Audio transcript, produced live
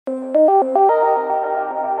So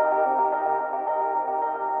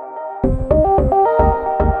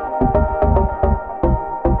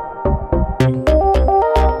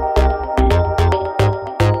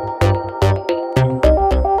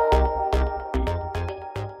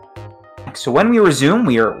when we resume,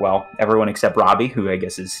 everyone except Robbie, who I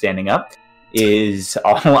guess is standing up, is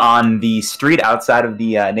all on the street outside of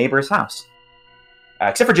the neighbor's house.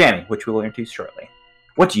 Except for Jamie, which we will introduce shortly.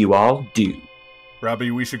 What do you all do?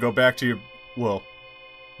 Robbie, we should go back to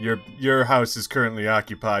your house is currently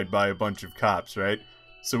occupied by a bunch of cops, right?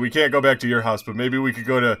 So we can't go back to your house, but maybe we could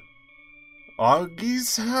go to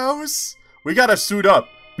Augie's house? We gotta suit up,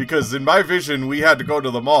 because in my vision, we had to go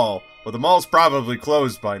to the mall. But the mall's probably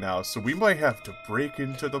closed by now, so we might have to break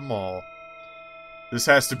into the mall. This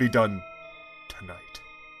has to be done tonight.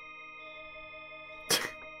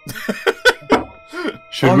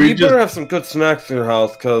 You better have some good snacks in your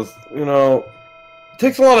house, because, it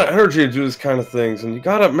takes a lot of energy to do this kind of things, and you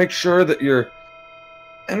gotta make sure that you're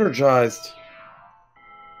energized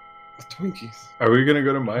with Twinkies. Are we gonna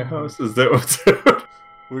go to my house? Is that what's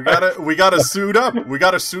We gotta suit up. We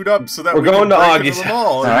gotta suit up so that we're going to Augie's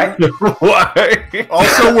mall. All right. Why?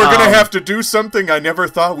 Also, we're gonna have to do something I never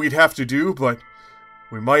thought we'd have to do, but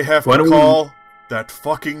we might have to call that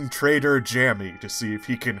fucking traitor Jammy to see if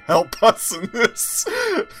he can help us in this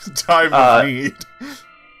time of need.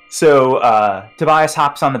 So Tobias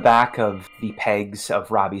hops on the back of the pegs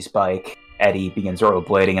of Robbie's bike. Eddie begins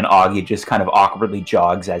rollerblading, and Augie just kind of awkwardly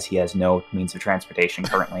jogs as he has no means of transportation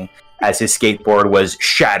currently, as his skateboard was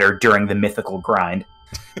shattered during the mythical grind.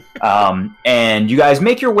 And you guys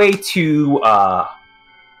make your way to...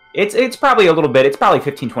 It's probably a little bit. It's probably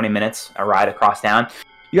 15-20 minutes, a ride across town.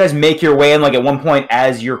 You guys make your way in, at one point,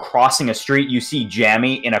 as you're crossing a street, you see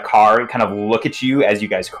Jammy in a car kind of look at you as you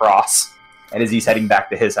guys cross, and as he's heading back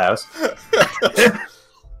to his house.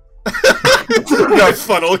 Got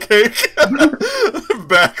funnel cake.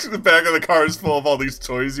 back of the car is full of all these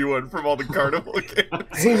toys you won from all the carnival games.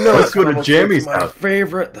 Let's go to Jammy's house.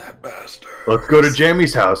 Favorite, that bastard. Let's go to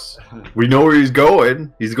Jammy's house. We know where he's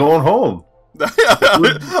going. He's going home. We should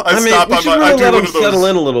really let him settle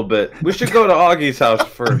in a little bit. We should go to Augie's house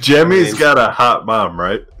first. Jammy's got a hot mom,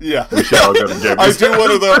 right? Yeah. We should all go to Jammy's.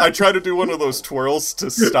 I try to do one of those twirls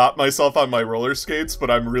to stop myself on my roller skates,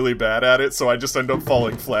 but I'm really bad at it, so I just end up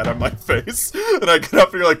falling flat on my face. And I get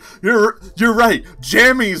up and you're like, you're right.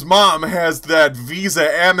 Jammy's mom has that Visa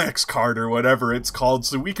Amex card or whatever it's called,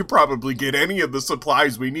 so we could probably get any of the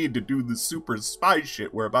supplies we need to do the super spy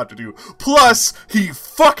shit we're about to do. Plus, he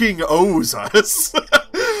fucking owes us.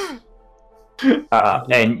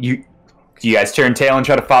 And you guys turn tail and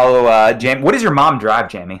try to follow Jamie. What does your mom drive,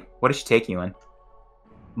 Jamie? What does she take you in?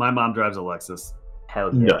 My mom drives a Lexus.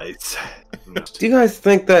 Hell yeah. Nice. Do you guys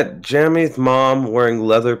think that Jammy's mom wearing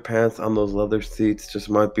leather pants on those leather seats just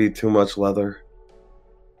might be too much leather?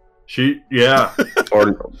 Yeah.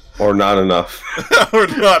 or not enough. Or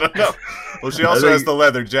not enough. Well, she also has the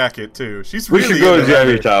leather jacket, too. We should go to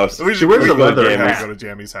Jammy's house. She wears the leather go to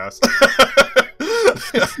Jammy's house.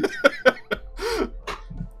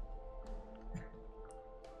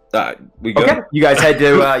 We go. Okay. You guys head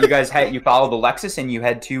to you follow the Lexus and you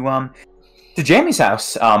head to Jamie's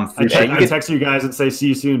house. I text you guys and say, "See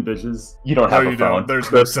you soon, bitches." You don't have a phone.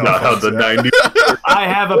 That's not how the 90s. I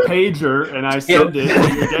have a pager and I send it.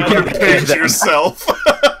 You page yourself.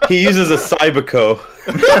 He uses a Cyberco.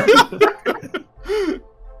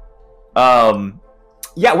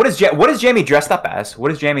 Yeah. What is Jamie dressed up as?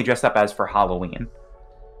 What is Jamie dressed up as for Halloween?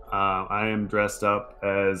 I am dressed up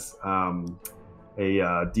as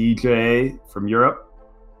a DJ from Europe.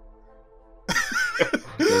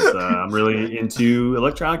 Because I'm really into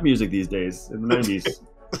electronic music these days in the 90s.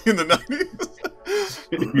 In the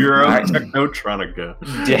 90s? You're a technotronica.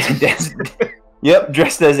 Yep,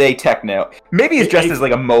 dressed as a techno. Maybe he's dressed as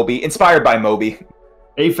like a Moby, inspired by Moby.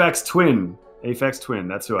 Aphex Twin,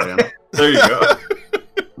 that's who I am. There you go.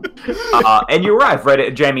 And you arrive,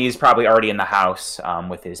 right? Jamie is probably already in the house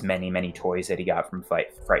with his many toys that he got from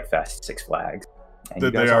Fright Fest, Six Flags. And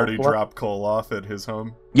did they already drop Cole off at his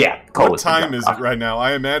home? Yeah, Cole. What time is it right now?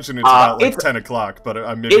 I imagine it's about 10 o'clock, but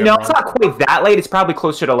maybe I'm wrong. It's not quite that late. It's probably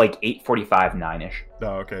closer to 8:45, 9-ish. Oh,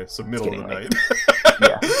 okay. So middle of the night.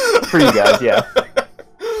 Yeah, for you guys, yeah.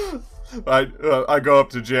 I go up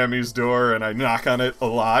to Jammy's door and I knock on it a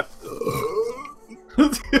lot.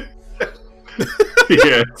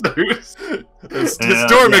 Yeah, this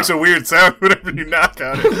door makes a weird sound whenever you knock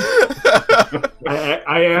on it.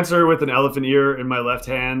 I answer with an elephant ear in my left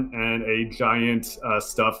hand and a giant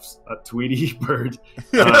stuffed Tweety bird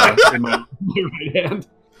in my right hand.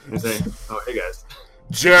 And say, "Oh, hey guys,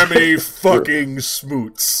 Jammy fucking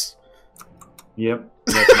Smoots." Yep.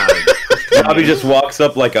 That's not it. Robbie just walks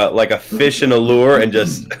up like a fish in a lure and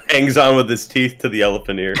just hangs on with his teeth to the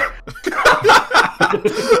elephant ear. I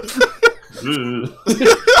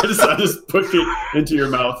just push it into your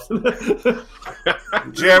mouth.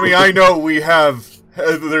 Jamie, I know we have...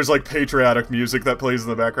 There's like patriotic music that plays in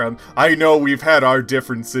the background. I know we've had our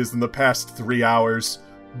differences in the past 3 hours,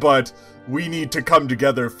 but we need to come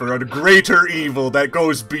together for a greater evil that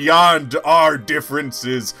goes beyond our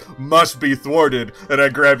differences must be thwarted. And I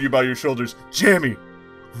grab you by your shoulders. Jamie,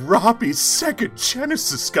 Robbie's Sega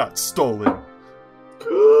Genesis got stolen.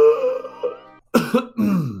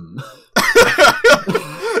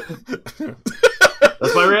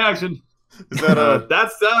 That's my reaction. Is that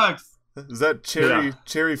that sucks. Is that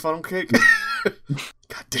cherry funnel cake? God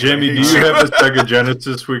damn Jimmy, it, do you have a Sega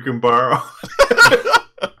Genesis we can borrow?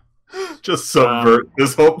 Just subvert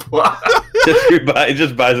this whole plot.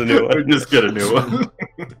 Just buys a new one. Just get a new one.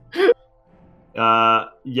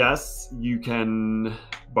 Yes, you can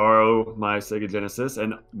borrow my Sega Genesis,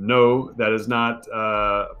 and no, that is not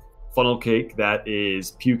funnel cake. That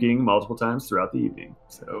is puking multiple times throughout the evening.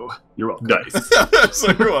 So you're welcome. Nice.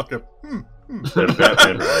 So you're welcome. That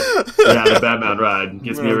Batman ride. Yeah, the Batman ride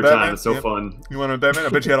gets me every time. It's so fun. You want a Batman? I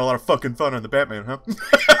bet you had a lot of fucking fun on the Batman, huh?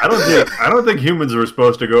 I don't think humans were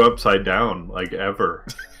supposed to go upside down, like, ever.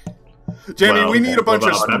 Jamie, we need a bunch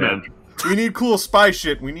of Batman. We need cool spy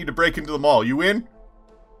shit. We need to break into the mall. You in?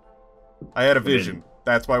 I had a vision.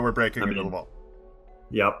 That's why we're breaking into the mall.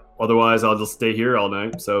 Yep. Otherwise, I'll just stay here all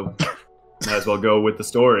night. So might as well go with the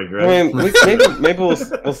story, right? I mean, maybe we'll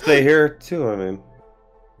stay here too. I mean,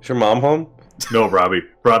 is your mom home? No, Robbie.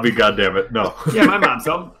 Robbie, goddammit, no. Yeah, my mom's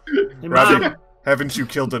home. Hey, Robbie, Mom. haven't you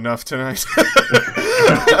killed enough tonight?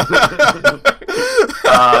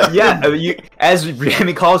 As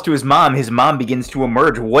Jamie calls to his mom begins to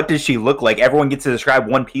emerge. What does she look like? Everyone gets to describe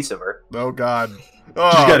one piece of her. Oh, God.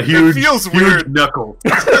 Oh, She's got huge, it feels huge weird. knuckles.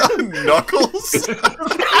 Knuckles?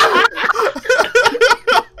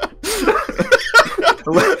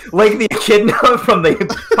 Like the echidna from the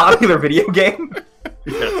popular video game.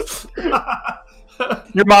 Yes.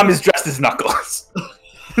 Your mom is dressed as Knuckles.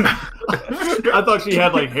 I thought she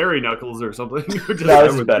had like hairy knuckles or something. That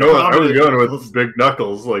was better. No, I was going with big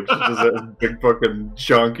knuckles. Like, she just has big fucking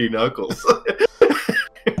chunky knuckles.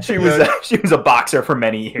 She was a boxer for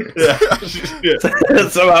many years. Yeah.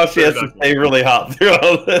 Somehow she has to stay really hot through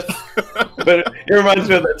all this. But it reminds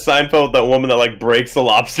me of that Seinfeld, that woman that like breaks the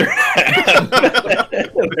lobster.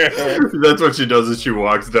 That's what she does as she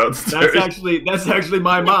walks downstairs. That's actually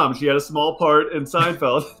my mom. She had a small part in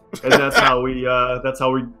Seinfeld, and that's how we got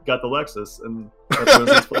the Lexus, and that's what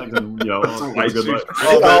it's explained. And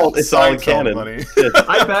It's all canon.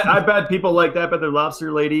 I bet people like that, but their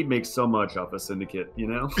lobster lady makes so much off a syndicate, you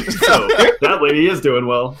know. So that lady is doing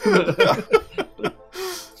well.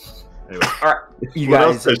 Anyway. All right, you What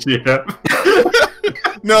guys. else does she have?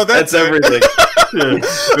 No, that's everything. Yeah,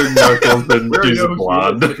 big knuckles and Where she's knows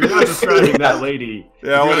blonde. If you're not describing that lady,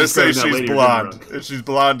 Yeah, I want to say describing that she's lady, blonde. you're wrong. She's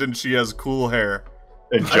blonde and she has cool hair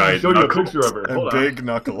And I can giant show you a knuckles. picture of her. and Hold on. big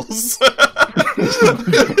knuckles. I'll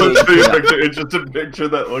show you a picture. It's just a picture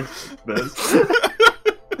that looks like this.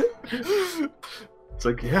 It's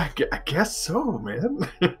like, yeah, I guess so, man.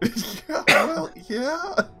 Yeah, well,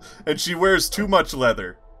 yeah. And she wears too much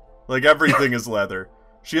leather. Like, everything is leather.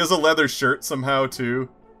 She has a leather shirt somehow, too.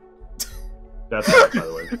 That's right, by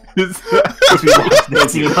the way.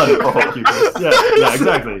 Yeah,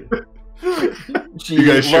 exactly. You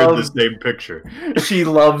guys shared the same picture. She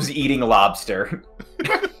loves eating lobster.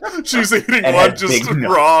 She's eating And one had just big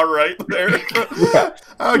raw right there. Yeah.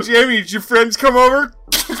 Oh, Jamie, did your friends come over?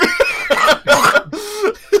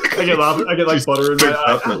 I get like butter in my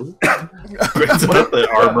eye. Brings out the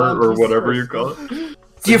armor or whatever you call it.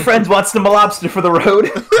 Do your friends want some lobster for the road?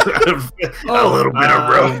 A little bit of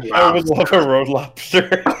road. I would love a road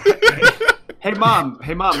lobster. Hey mom,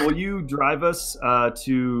 will you drive us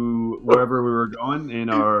to wherever we were going in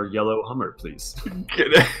our yellow Hummer, please?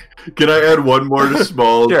 Can I add one more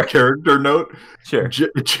small Sure. character note? Sure.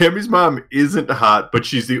 Chammy's mom isn't hot, but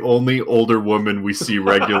she's the only older woman we see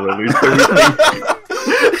regularly.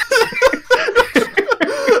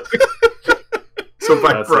 So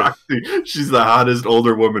by That's proxy, she's the hottest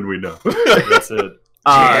older woman we know. That's it.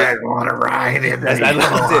 Want to ride in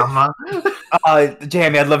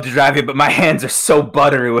Jamie, I'd love to drive you, but my hands are so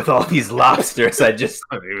buttery with all these lobsters.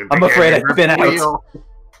 I'm afraid I've been out.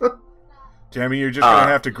 Jamie, you're just gonna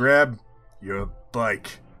have to grab your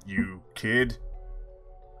bike, you kid.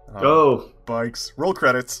 Bikes. Roll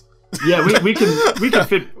credits. Yeah, we can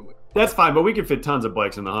fit. That's fine, but we can fit tons of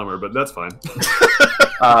bikes in the Hummer, but that's fine.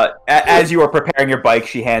 As you are preparing your bike,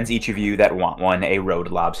 she hands each of you that want one a road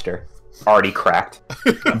lobster, already cracked,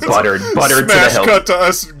 buttered to the Smash hilt. cut to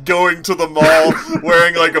us going to the mall,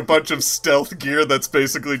 wearing like a bunch of stealth gear that's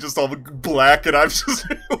basically just all black, and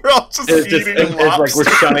we're all just eating it's like lobster. we're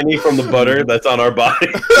shiny from the butter that's on our body.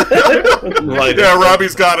 Yeah,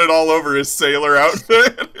 Robbie's got it all over his sailor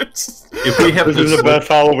outfit. If we have This to is the slip, best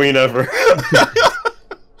Halloween ever.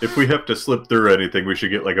 if we have to slip through anything, we should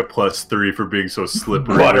get like a +3 for being so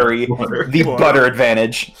slippery. Buttery, Butter. the butter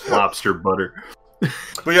advantage. Lobster butter.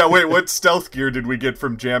 But yeah, wait, what stealth gear did we get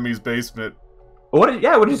from Jammy's basement? What you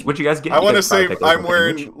guys get? I You want to guys say probably picked up I'm something,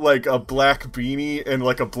 wearing didn't you? like a black beanie and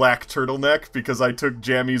like a black turtleneck because I took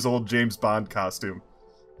Jammy's old James Bond costume.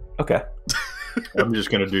 Okay. I'm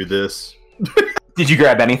just gonna do this. Did you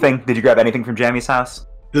grab anything? Did you grab anything from Jammy's house?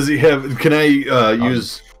 Does he have? Can I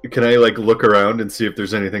use? Can I like look around and see if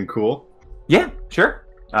there's anything cool? Yeah, sure.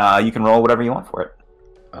 You can roll whatever you want for it.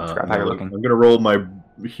 Describe how you're looking. I'm gonna roll my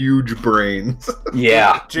huge brains.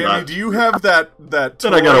 Yeah. Jamie, do you have that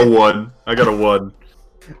Then I got a 1. I got a 1.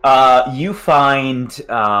 You find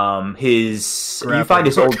his Grappling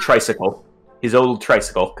hook. old tricycle. His old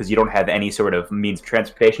tricycle, because you don't have any sort of means of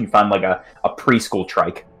transportation. You find like a preschool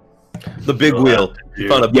trike. The big wheel. You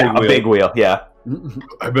found a big Yeah, wheel. a big wheel. Yeah.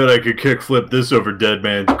 I bet I could kickflip this over Dead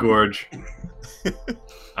Man's Gorge.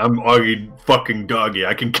 I'm Augie fucking Doggie.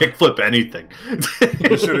 I can kickflip anything.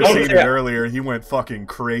 You should have seen it Yeah. earlier. He went fucking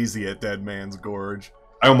crazy at Dead Man's Gorge.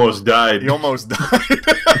 I almost died. He almost died.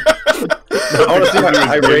 I want to see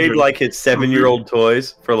how I raid like his 7-year-old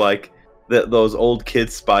toys for like those old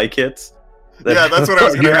kids spy kits. Yeah, that's what I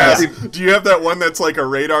was gonna Yeah. ask. Do you have that one that's like a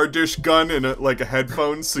radar dish gun and like a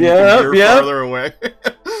headphone so you Yeah, can hear yeah. farther away?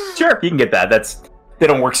 Sure, you can get that. They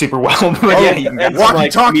don't work super well, but yeah, you can get and that. some, like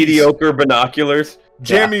Walkie-talkies. mediocre binoculars.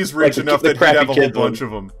 Jammy's rich like enough the that he'd have a crappy whole kids bunch one.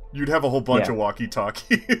 of them. You'd have a whole bunch Yeah. of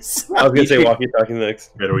walkie-talkies. I was gonna say You- walkie-talkie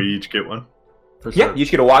next. Do we each get one? For Yeah, sure. you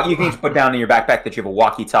should get a walkie. You can each put down in your backpack that you have a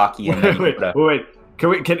walkie-talkie and then you Wait, put a... wait.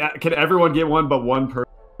 Can everyone get one but one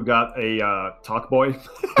person who got a talk boy?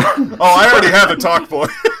 Oh, I already have a talk boy.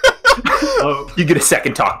 Oh, You get a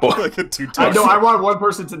second talk boy. Like a two I talk. know. I want one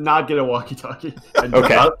person to not get a walkie-talkie. and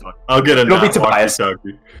Okay. not talk. I'll get a It'll be not Tobias.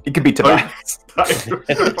 walkie-talkie. It could be Tobias.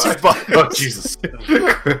 Oh, Jesus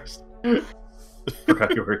Christ.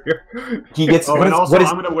 Forgot you were here. He gets... Oh, what and is- also, what is-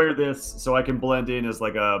 I'm gonna wear this so I can blend in as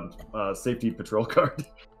like a safety patrol card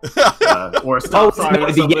or a stop sign no,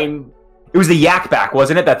 or the- something. It was the yak back,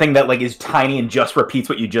 wasn't it? That thing that like is tiny and just repeats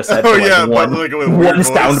what you just said. Oh for, like, yeah, one, but like with a weird one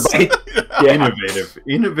sound voice. bite. Yeah.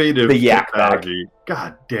 Innovative The yak bag. technology.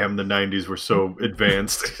 God damn, the 90s were so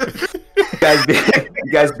advanced.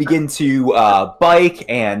 You guys begin to bike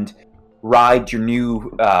and ride your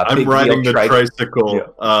new I'm big riding wheel the trike.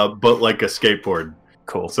 tricycle, but like a skateboard.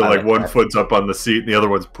 Cool. So I like one that. foot's up on the seat and the other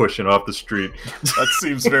one's pushing off the street. That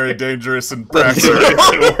seems very dangerous and That's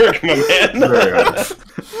practical. work, my man.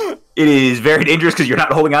 It is very dangerous because you're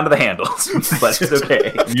not holding onto the handles, but it's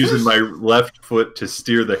okay. I'm using my left foot to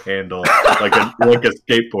steer the handle like a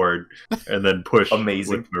skateboard, and then push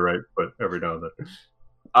Amazing. with my right foot every now and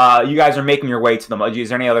then. You guys are making your way to the mud. Is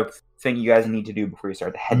there any other thing you guys need to do before you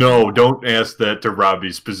start the head? No, don't ask that to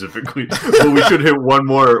Robbie specifically. But we should hit one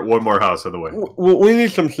more house on the way. We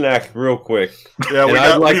need some snacks real quick. Yeah, And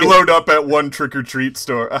I'd like we to- load up at one trick or treat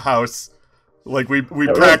store, a house. Like we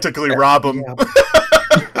right. practically rob them. Yeah.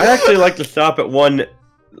 I actually like to stop at one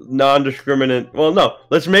non-discriminant. Well, no,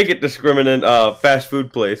 let's make it discriminant. Fast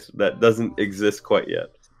food place that doesn't exist quite yet.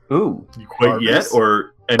 Ooh, Quite yet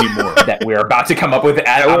or anymore? that we're about to come up with.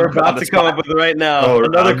 We're about to come up with it right now. Oh,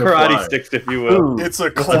 Another on the karate fly. sticks, if you will. Ooh. It's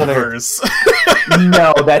a Culver's.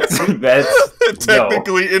 No, that's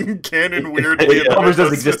Technically in canon, weirdly. Yeah. enough, Culver's does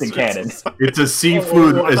that's exist in just- canon. It's a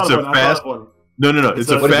seafood. Oh, I It's thought a of one, I fast. thought of one. No. It's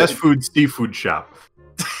a What is fast it? food seafood shop.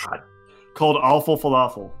 Called Awful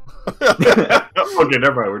Falafel. Okay,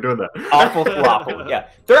 never mind. We're doing that. Awful falafel. Yeah,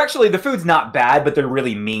 they're actually the food's not bad, but they're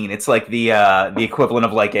really mean. It's like the equivalent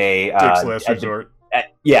of like a Dick's Last Resort.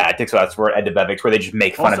 Dick's Last Resort, Ed Bevix, where they just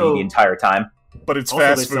make fun of you Also- the entire time, But it's Also,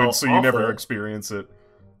 fast they sell food, so you never awful. experience it.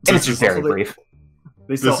 and it's just very Also, they- brief.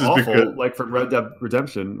 They sell This is Awful, because- like from Red Dead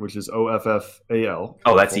Redemption, which is OFFAL.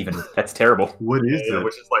 Oh, that's terrible. What is Yeah, it?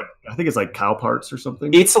 which is like, I think it's like cow parts or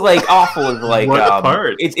something. It's like awful. Is like What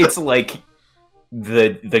part? It's like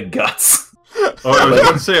the guts. Oh, I was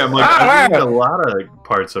going to say, I'm like, I need a lot of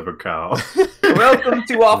parts of a cow. Welcome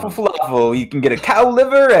to Awful Falafel. You can get a cow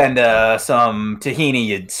liver and some tahini,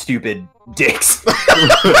 you stupid dicks.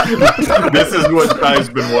 This is what Ty's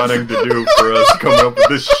been wanting to do for us, come up with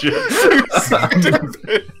this shit.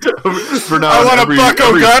 For now, I want a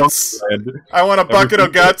bucket of guts. I want a bucket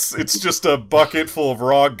of guts. It's just a bucket full of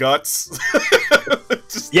raw guts.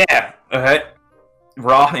 Yeah. Okay.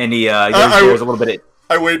 Raw, and he goes a little bit.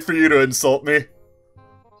 I wait for you to insult me.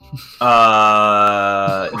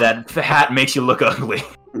 That hat makes you look ugly.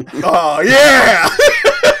 Oh yeah.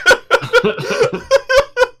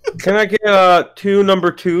 Can I get 2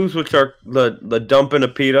 number 2s, which are the dump and a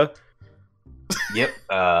pita? Yep.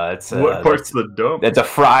 It's What part's the dump? It's a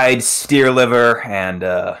fried steer liver and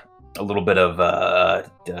a little bit of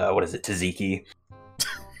what is it, tzatziki.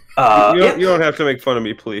 You don't have to make fun of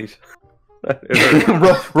me, please.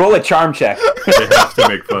 roll a charm check. They have to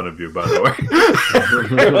make fun of you, by the way.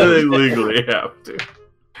 They legally have to.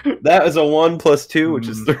 That is a 1 + 2, which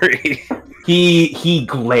is 3. He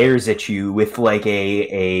glares at you with like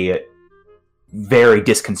a very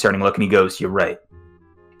disconcerting look, and he goes, "You're right.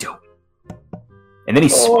 Don't." And then he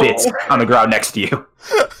spits on the ground next to you.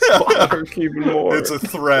 Even more. It's a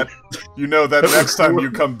threat. You know that next time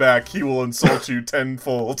you come back, he will insult you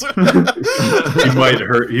tenfold. He might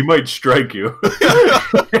hurt. He might strike you.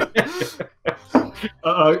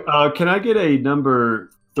 Can I get a number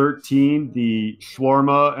 13, the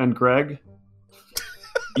shawarma and Greg?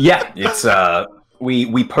 Yeah, it's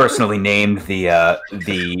we personally named the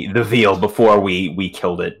veal before we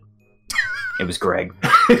killed it. It was Greg.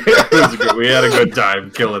 We had a good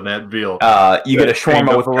time killing that veal. You get a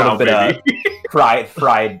shawarma with a little bit of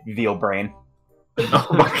fried veal brain. Oh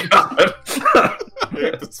my god! I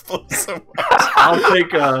hate this place so much.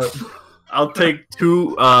 I'll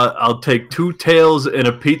take two tails in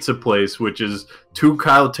a pizza place, which is 2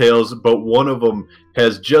 cow tails, but one of them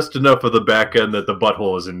has just enough of the back end that the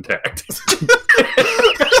butthole is intact.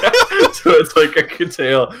 So it's like a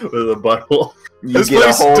tail with a butthole. This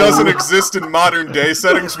place doesn't exist in modern day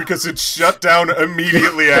settings because it's shut down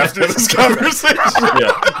immediately after this conversation.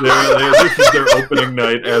 Yeah, this is their opening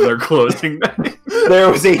night and their closing night. There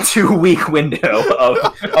was a 2-week window of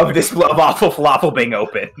Awful Falafel being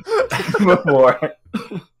open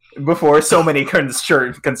before so many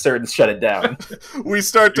concerns shut it down. We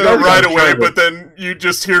start to right away, but then you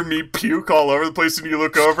just hear me puke all over the place, and you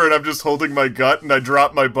look over, and I'm just holding my gut, and I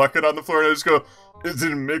drop my bucket on the floor, and I just go, "It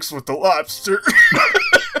didn't mix with the lobster."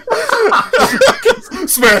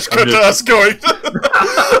 Smash cut to us going.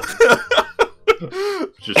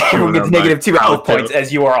 Just Everyone gets -2 health points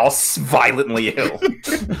as you are all violently ill.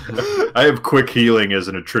 I have quick healing as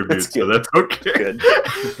an attribute, so that's okay. Good.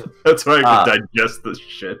 That's why I can digest this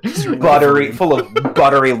shit. Full of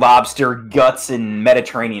buttery lobster guts and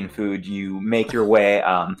Mediterranean food. You make your way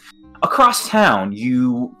across town.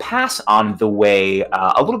 You pass on the way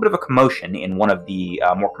a little bit of a commotion in one of the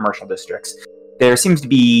more commercial districts. There seems to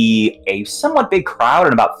be a somewhat big crowd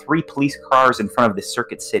and about 3 police cars in front of the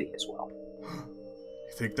Circuit City as well.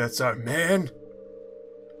 You think that's our man?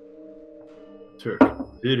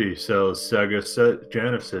 City sells Sega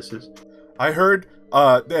Genesises. I heard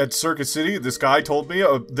at Circuit City, this guy told me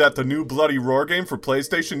that the new Bloody Roar game for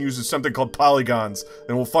PlayStation uses something called polygons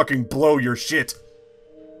and will fucking blow your shit.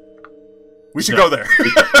 We should go there.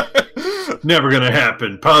 Never gonna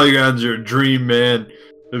happen. Polygons are a dream, man.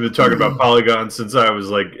 I've been talking about polygons since I was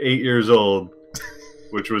like 8 years old,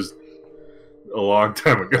 which was a long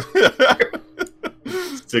time ago.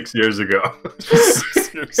 6 years ago.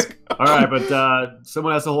 6 years ago. All right, but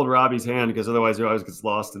someone has to hold Robbie's hand because otherwise he always gets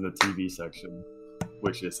lost in the TV section,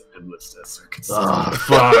 which is endless at Circuit City.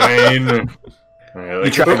 Fine. You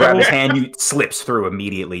try to grab his hand, you slips through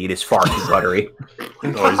immediately. It is far too buttery.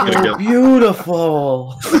 He's gonna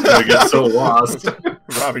Beautiful. get so lost.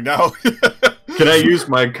 Robbie, now. Can I use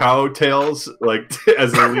my cow tails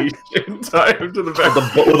as a leash and tie him to the back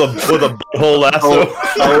with a butthole lasso?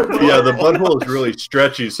 Yeah, the butthole is really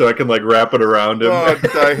stretchy, so I can wrap it around him. Oh,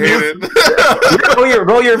 I hate it.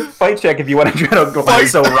 roll your fight check if you want to try to go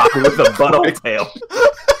lasso Robbie with a butthole tail.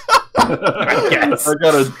 I guess.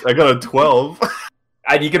 I got a 12.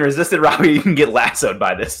 You can resist it, Robbie. You can get lassoed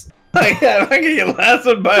by this. Yeah, if I can get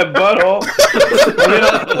lassoed by a butthole,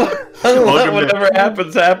 whatever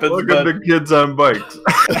happens. Look at the kids on bikes.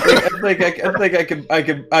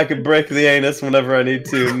 I can break the anus whenever I need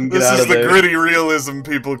to and get This out is of the there. gritty realism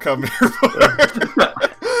people come here for.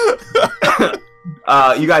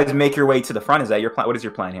 You guys make your way to the front. Is that your plan? What is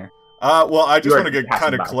your plan here? Well, I just You are want to get passing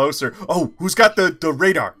kind of by. closer. Oh, who's got the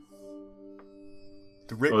radar?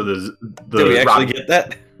 the Did we actually Robbie. get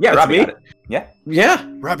that? Yeah, That's Robbie me? got it. Yeah. Yeah.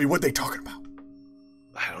 Robbie, what they talking about?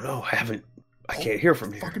 I don't know. I can't hear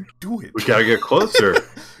from here. Fucking do it. we gotta get closer.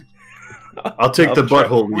 I'll take the try.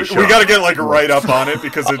 butthole. We gotta get like right up on it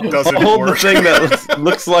because it doesn't I'll hold work. the thing that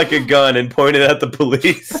looks like a gun and point it at the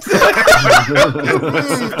police.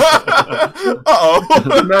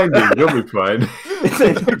 Uh-oh. 90, you'll be fine.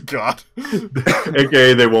 Oh, God.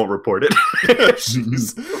 AKA, they won't report it.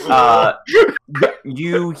 Jeez.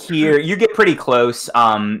 You get pretty close.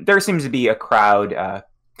 There seems to be a crowd,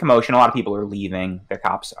 commotion. A lot of people are leaving. The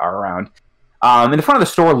cops are around. And the front of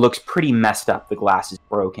the store looks pretty messed up. The glass is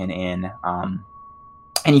broken in. And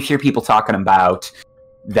you hear people talking about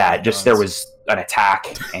that there was an attack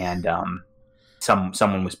and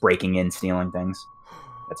someone was breaking in, stealing things.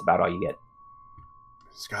 That's about all you get.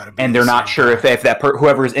 It's gotta be And they're not sure if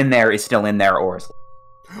whoever's in there is still in there or is.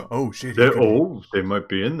 Oh, shit. They might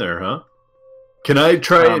be in there, huh? Can I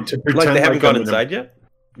try to pretend Like they haven't gone I'm inside yet?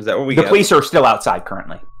 Is that what we The got? police are still outside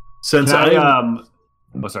currently. Since Can I'm...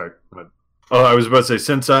 oh, sorry. Go ahead. Oh, I was about to say,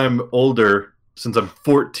 since I'm older, since I'm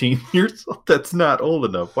 14 years old, that's not old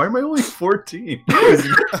enough. Why am I only 14?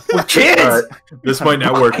 We're kids! All right, this might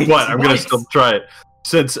not work, but I'm going to Nice. still try it.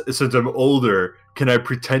 Since I'm older, can I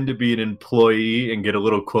pretend to be an employee and get a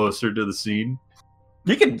little closer to the scene?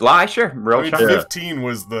 You could lie, sure. Real I mean, shot. 15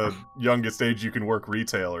 was the youngest age you can work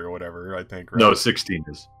retail or whatever, I think, right? No, 16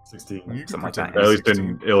 is. 16. You can something like pretend that. you're At least 16.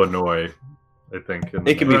 in Illinois, I think.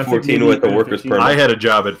 It can be I think 14 maybe with a even worker's 15. permit. I had a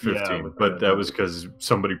job at Yeah, 15, with but that was because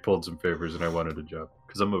somebody pulled some favors and I wanted a job.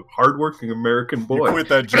 Because I'm a hardworking American You boy. quit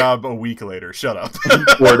that job a week later. Shut up.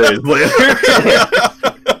 4 days later.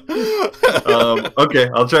 Okay,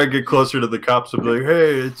 I'll try and get closer to the cops and be like,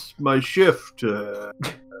 hey, it's my shift.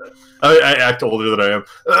 I act older than I am.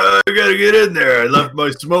 I gotta get in there. I left my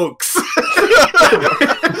smokes.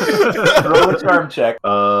 Roll a charm check.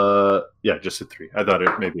 Yeah, just a 3. I thought it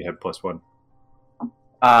maybe had +1.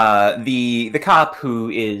 The cop who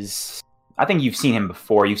is, I think you've seen him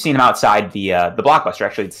before. You've seen him outside the Blockbuster.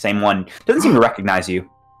 Actually, it's the same one. Doesn't seem to recognize you.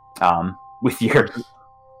 With your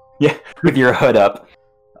hood up.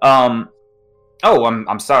 Oh,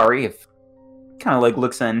 I'm sorry if. Kind of like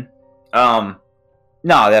looks in.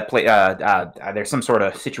 No, that there's some sort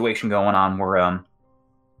of situation going on. We're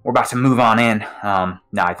about to move on in. No,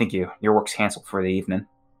 I think your work's canceled for the evening.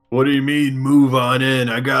 What do you mean, move on in?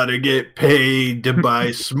 I gotta get paid to buy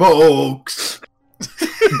smokes.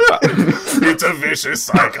 It's a vicious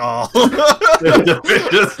cycle. It's a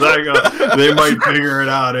vicious cycle. They might figure it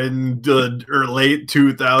out in the late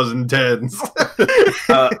 2010s.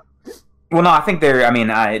 Well, no, I think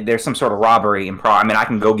there's some sort of robbery in I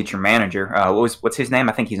can go get your manager. What's his name?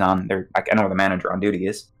 I think he's on there. I know where the manager on duty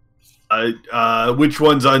is. Which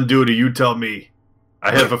one's on duty? You tell me. I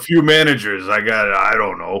have a few managers. I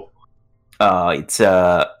don't know.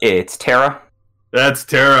 It's Tara. That's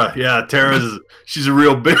Tara. Yeah, she's a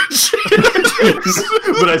real bitch.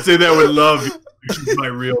 But I say that with love. She's my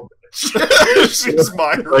real bitch. She's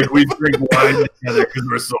my Like we drink wine together because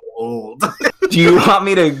we're so old. Do you want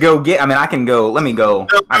me to go get? I can go. Let me go.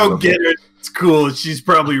 I'll get her. It's cool. She's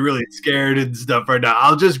probably really scared and stuff right now.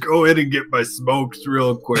 I'll just go in and get my smokes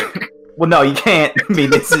real quick. Well, no, you can't.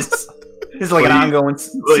 This is like an ongoing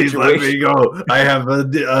Please let me situation. go. I have a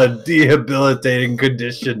debilitating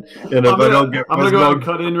condition, and if I don't get I'm my gonna go and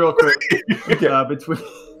smoke, cut in real quick.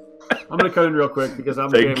 I'm gonna cut in real quick because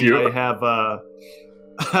Thank you. I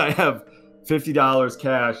have $50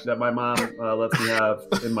 cash that my mom lets me have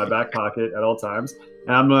in my back pocket at all times,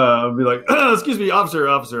 and I'm gonna be like, "Excuse me, officer,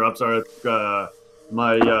 I'm sorry,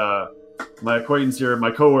 my acquaintance here, my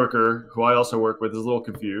coworker, who I also work with, is a little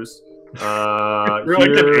confused. Here's a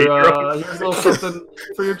little something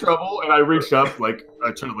for your trouble." And I reach up, I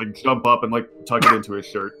try to jump up and tuck it into his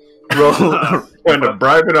shirt. trying to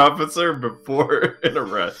bribe an officer before an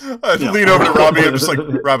arrest. I lean over to Robbie. I'm just like,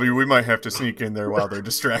 Robbie, we might have to sneak in there while they're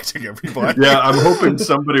distracting everybody. Yeah, I'm hoping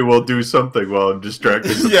somebody will do something while I'm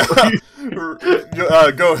distracted. Yeah.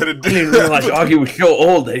 Go ahead and I do didn't that. realize Augie was so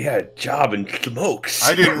old that he had a job in smokes.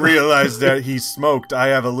 I didn't realize that he smoked. I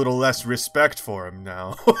have a little less respect for him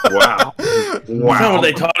now. Wow. That's not what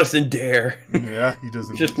they taught us in Dare. Yeah, he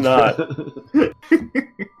doesn't. Just not.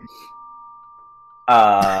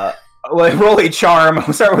 Roll a charm.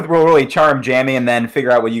 We'll start with roll a charm, Jamie, and then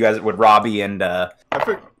figure out what you guys would Robbie and. I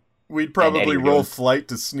think we'd probably Eddie roll doing. flight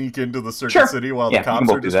to sneak into the Circuit Sure. City while Yeah, the you can cops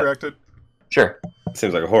both are do that. distracted. Sure.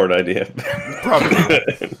 Seems like a horrid idea.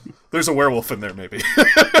 Probably. There's a werewolf in there, maybe.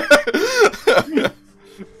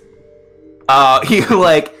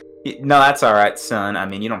 No, that's all right,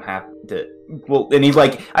 son. You don't have. and he's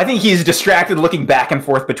like, I think he's distracted, looking back and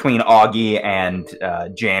forth between Augie and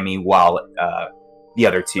Jammy, while the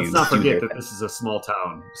other two. Let's not forget that this is a small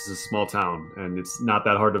town. This is a small town, and it's not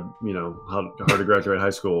that hard to, hard to graduate high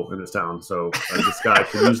school in this town. So this guy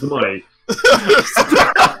can use the money.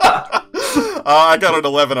 I got an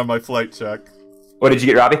 11 on my flight check. What did you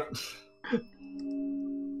get, Robbie?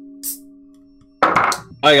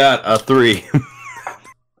 I got a 3.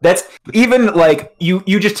 That's even like you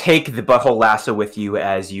just take the butthole lasso with you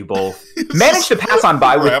as you both manage to pass on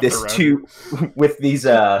by with these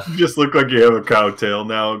You just look like you have a cowtail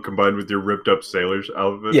now, combined with your ripped up sailor's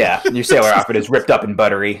outfit. Yeah, your sailor outfit is ripped up and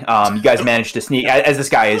buttery. You guys manage to sneak, as this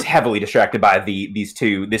guy is heavily distracted by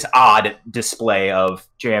this odd display of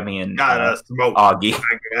Jammy and Gotta smoke. Augie.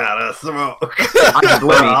 I gotta smoke.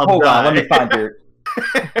 Hold on, let me find your.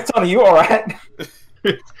 It's on you, all right?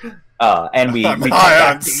 And we I'm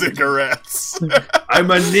high on cigarettes. I'm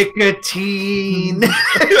a nicotine.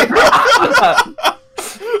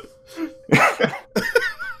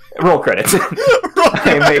 Roll credits.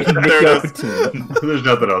 I made nicotine. There's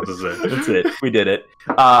nothing else to say. That's it. We did it.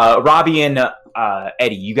 Robbie and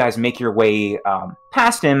Eddie, you guys make your way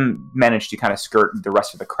past him, manage to kind of skirt the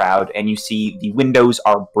rest of the crowd, and you see the windows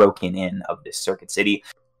are broken in of this Circuit City.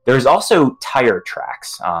 There's also tire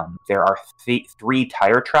tracks. There are 3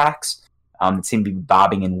 tire tracks that seem to be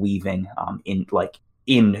bobbing and weaving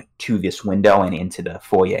into this window and into the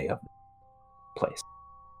foyer of the place.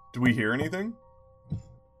 Do we hear anything?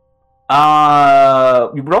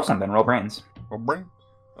 You roll something. Roll brains. Roll brain.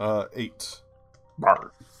 8.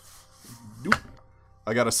 Bar. Nope.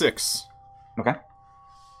 I got a 6. Okay.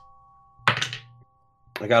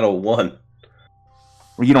 I got a 1.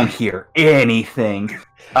 You don't hear anything.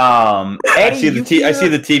 Eddie, I see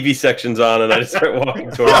the TV sections on, and I just start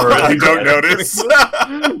walking towards. I don't notice.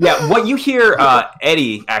 Yeah, what you hear,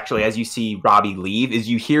 Eddie, actually, as you see Robbie leave, is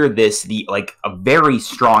you hear a very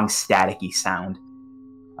strong staticky sound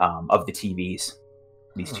of the TVs,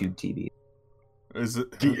 these tube TVs. Is it?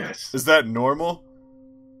 Yes. Is that normal?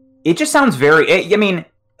 It just sounds very.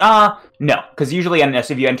 No, because usually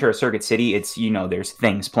if you enter a Circuit City, it's there's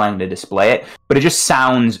things playing to display it, but it just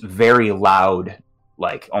sounds very loud,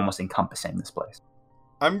 like almost encompassing this place.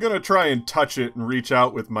 I'm gonna try and touch it and reach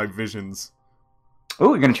out with my visions.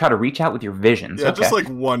 Oh, you're gonna try to reach out with your visions. Yeah, okay. just like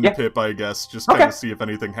one pip, I guess. Just kind of see if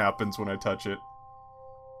anything happens when I touch it.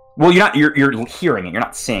 Well, you're hearing it. You're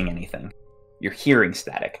not seeing anything. You're hearing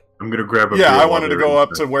static. I'm gonna grab a. Yeah, I wanted to go up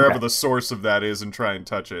to wherever the source of that is and try and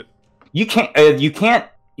touch it. You can't.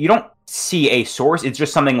 You don't see a source. It's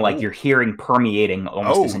just something like you're hearing permeating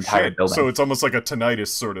almost this entire building. So it's almost like a tinnitus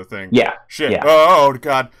sort of thing. Yeah. Shit. Yeah. Oh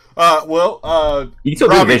God. You can still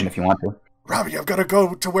do a vision if you want to. Robbie, I've got to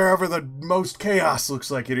go to wherever the most chaos looks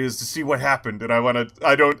like it is to see what happened, and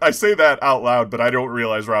I say that out loud, but I don't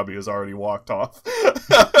realize Robbie has already walked off.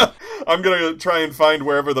 I'm gonna try and find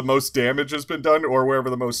wherever the most damage has been done, or wherever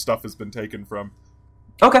the most stuff has been taken from.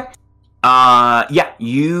 Okay.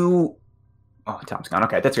 Oh, Tom's gone.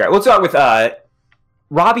 Okay, that's great. Let's start with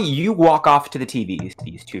Robbie. You walk off to the TVs,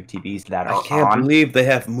 these tube TVs that are on. I can't believe they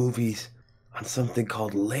have movies on something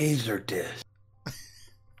called Laserdisc.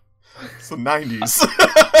 It's the 90s.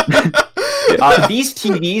 These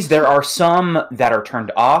TVs, there are some that are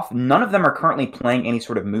turned off. None of them are currently playing any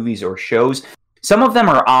sort of movies or shows. Some of them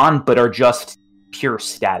are on, but are just pure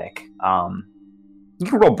static. You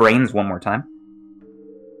can roll brains one more time.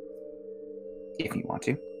 If you want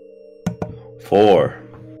to. 4.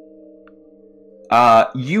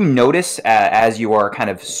 You notice as you are kind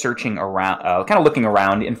of searching around, kind of looking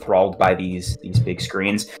around, enthralled by these big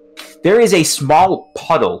screens, there is a small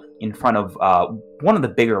puddle in front of one of the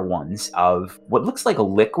bigger ones of what looks like a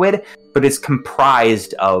liquid, but it's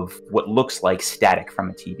comprised of what looks like static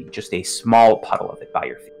from a TV. Just a small puddle of it by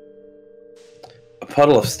your feet. A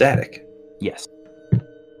puddle of static? Yes.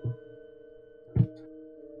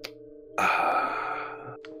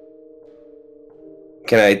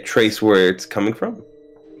 Can I trace where it's coming from?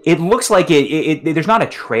 It looks like it there's not a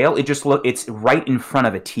trail. It's right in front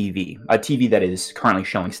of a TV that is currently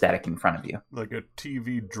showing static in front of you. Like a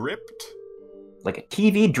TV dripped? Like a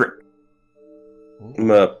TV drip. I'm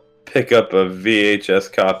gonna pick up a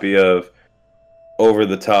VHS copy of Over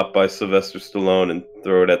the Top by Sylvester Stallone and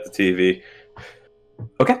throw it at the TV.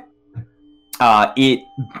 Okay.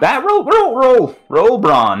 Roll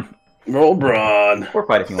brawn. Roll brawn. Or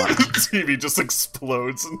fight if you want. The TV just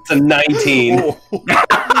explodes. It's a 19.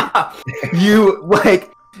 You,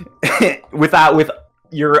 with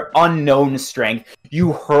your unknown strength,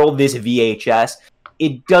 you hurl this VHS.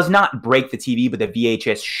 It does not break the TV, but the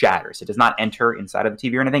VHS shatters. It does not enter inside of the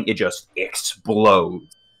TV or anything. It just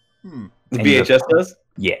explodes. The And you have- VHS does?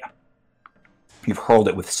 Yeah. You've hurled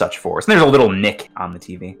it with such force. And there's a little nick on the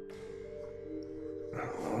TV.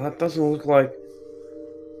 Well, that doesn't look like...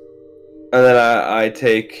 And then I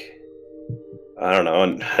take... I don't know,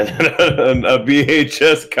 a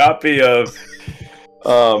VHS copy of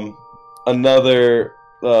another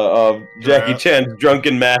of Jackie Chan's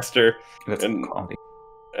Drunken Master, That's and quality.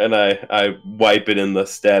 I wipe it in the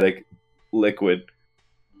static liquid.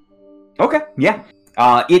 Okay, yeah.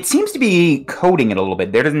 It seems to be coating it a little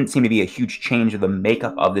bit. There doesn't seem to be a huge change of the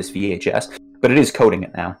makeup of this VHS, but it is coating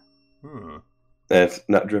it now. And it's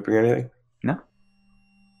not dripping or anything? No.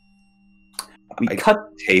 I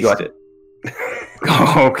taste it.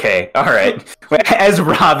 Okay, all right. As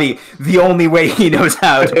Robbie, the only way he knows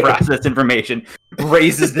how to process information,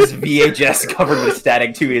 raises this VHS covered with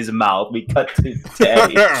static to his mouth. We cut to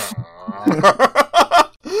Eddie.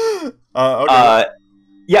 Okay.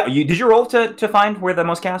 Yeah, did you roll to find where the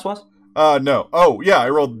most chaos was? No. Oh, yeah, I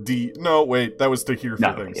rolled D. No, wait, that was to hear for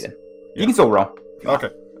No, things. you didn't. You can still roll.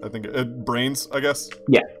 Okay, I think brains, I guess.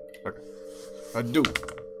 Yeah. Okay. I do.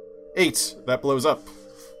 8. That blows up.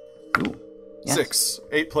 Ooh. Yes. 6.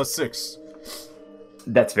 8 plus 6.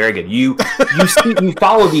 That's very good. You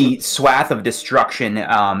follow the swath of destruction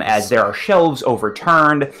as there are shelves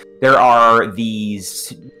overturned. There are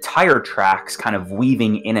these tire tracks kind of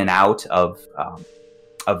weaving in and out of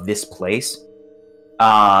this place,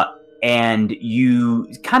 and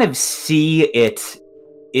you kind of see it.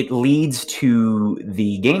 It leads to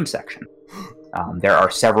the game section. There are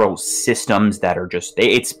several systems that are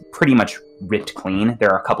it's pretty much ripped clean. There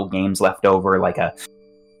are a couple games left over, like a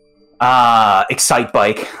Excite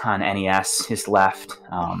Bike on NES is left.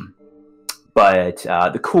 But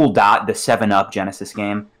the Cool Dot, the 7-Up Genesis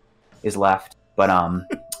game, is left. But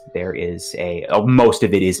there is most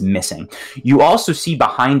of it is missing. You also see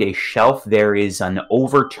behind a shelf there is an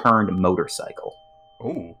overturned motorcycle.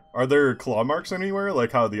 Oh, are there claw marks anywhere?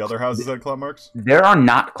 Like how the other houses had claw marks? There are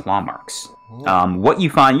not claw marks. Oh. What you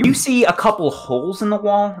find, you see a couple holes in the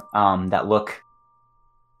wall that look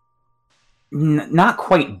not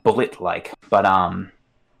quite bullet-like, but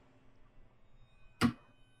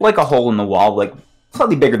like a hole in the wall, like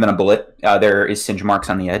slightly bigger than a bullet. There is singe marks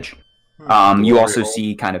on the edge. You also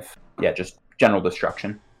see kind of, just general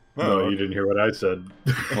destruction. No, you didn't hear what I said.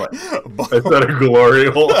 What? I said a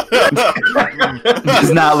glory hole.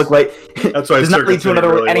 Does not look like. That's why does not lead to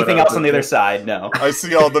really anything went else on the other side. No. I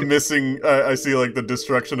see all the missing. I see like the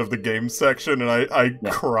destruction of the game section, and I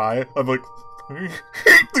cry. I'm like, I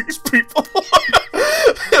hate these people.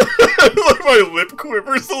 Like my lip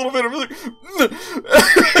quivers a little bit. I'm like,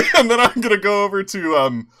 and then I'm gonna go over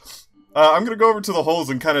to the holes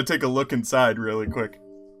and kind of take a look inside really quick.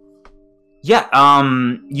 Yeah,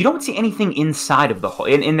 you don't see anything inside of the hole,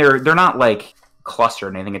 and they're not like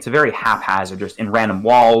clustered or anything. It's a very haphazard, just in random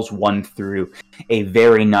walls, one through a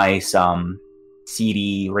very nice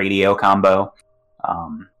CD radio combo,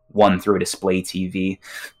 one through a display TV,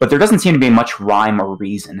 but there doesn't seem to be much rhyme or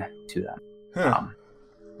reason to them. Huh.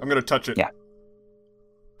 I'm gonna touch it. Yeah.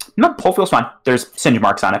 No, whole feels fine. There's singe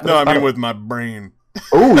marks on it. No, I mean with my brain.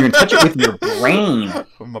 Oh, you're gonna touch it with your brain.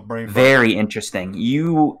 With my brain. Very interesting.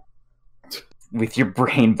 With your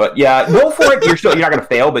brain, but yeah, roll for it. You're not gonna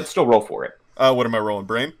fail, but still roll for it. What am I rolling?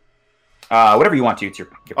 Brain? Whatever you want to. It's your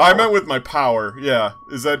I meant with my power. Yeah.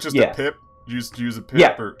 Is that just a pip? Use a pip?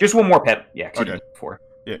 Yeah. Or... Just one more pip. Yeah. Okay. 4.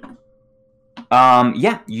 Yeah.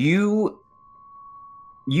 Yeah. You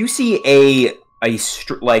see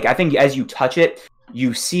like I think as you touch it,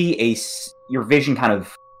 you see your vision kind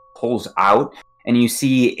of pulls out, and you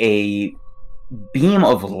see a beam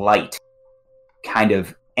of light kind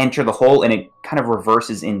of enter the hole, and it kind of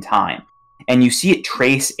reverses in time, and you see it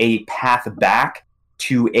trace a path back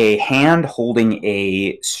to a hand holding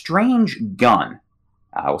a strange gun.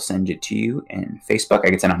 I will send it to you in Facebook. I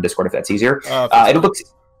can send it on Discord if that's easier. It looks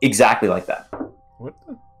exactly like that. What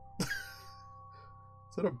the?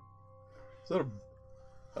 Is that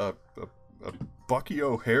a Bucky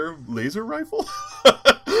O'Hare laser rifle?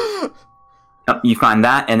 You find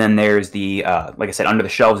that, and then there's the like I said, under the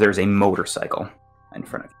shelves there's a motorcycle in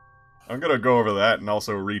front of you. I'm gonna go over that and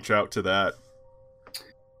also reach out to that.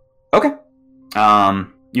 Okay. You're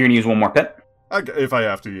gonna use one more pip? If I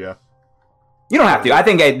have to, yeah. You don't have to. I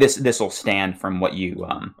think this will stand from what you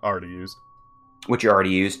already used. What you already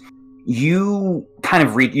used. You kind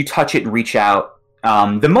of you touch it and reach out.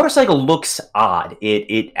 The motorcycle looks odd.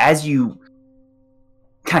 It as you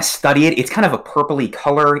kind of study it, it's kind of a purpley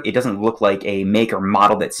color. It doesn't look like a make or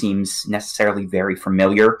model that seems necessarily very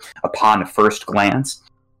familiar upon first glance.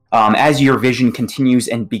 As your vision continues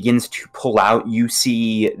and begins to pull out, you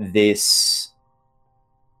see this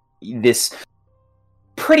this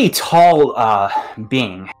pretty tall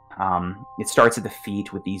being. It starts at the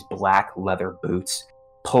feet with these black leather boots,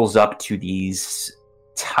 pulls up to these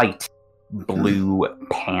tight blue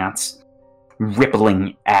pants,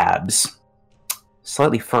 rippling abs,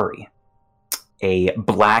 slightly furry, a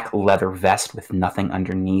black leather vest with nothing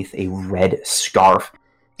underneath, a red scarf,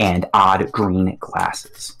 and odd green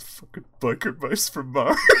glasses. Fucking biker mice from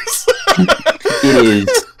Mars. It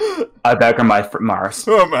is a biker mice from Mars.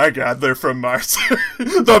 Oh my god, they're from Mars.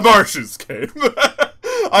 The Martians came.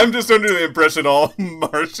 I'm just under the impression all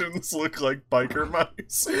Martians look like biker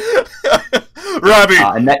mice. Robbie!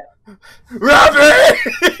 Robbie!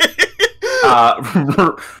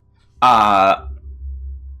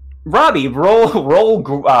 Robbie,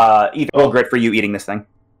 roll either grit for you eating this thing.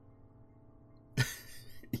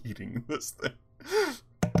 Eating this thing.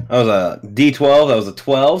 That was a D12, that was a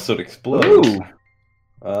 12, so it explodes. Ooh.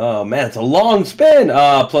 Oh man, it's a long spin!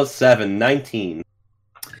 Plus 7, 19.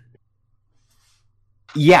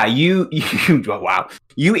 Yeah, you wow.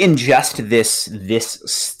 You ingest this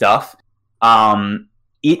stuff.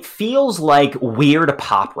 It feels like weird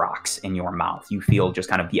pop rocks in your mouth. You feel just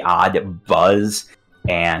kind of the odd buzz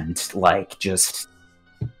and just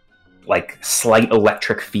slight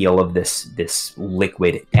electric feel of this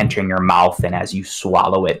liquid entering your mouth, and as you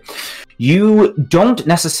swallow it, you don't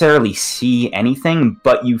necessarily see anything,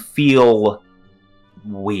 but you feel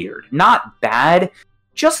weird. Not bad,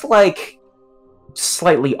 just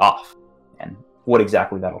slightly off. And what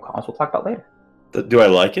exactly that'll cause, we'll talk about later. Do I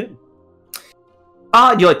like it?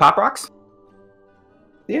 Do you like Pop Rocks?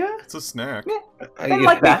 Yeah. It's a snack. Yeah, I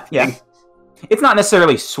like that, yeah. It's not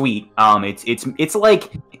necessarily sweet. It's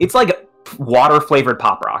like water-flavored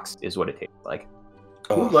Pop Rocks is what it tastes like.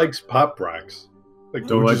 Who likes Pop Rocks?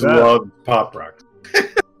 Don't like just that. love Pop Rocks.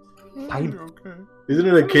 Okay. Isn't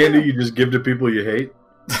it a candy you just give to people you hate?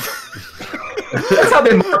 That's how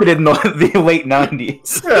they marketed in the late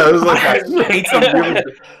 90s. Yeah, it was like I hate something.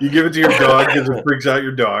 you give it to your dog because it freaks out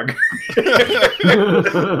your dog.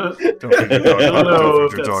 Don't feed your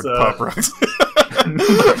dog Pop Rocks.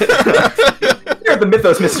 Here at the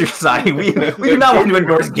Mythos Mystery Society, we do not want to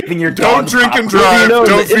endorse giving your dog. Don't drink and Pop drive.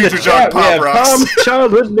 Don't feed your dog Pop Rocks. Tom's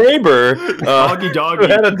childhood neighbor. Augie Doggie.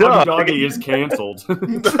 had a dog. Augie Doggie is canceled.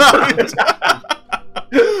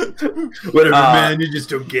 Whatever, man. You just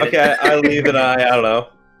don't get it. Okay, I leave and I don't know.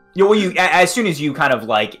 You as soon as you kind of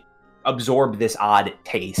absorb this odd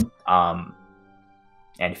taste, and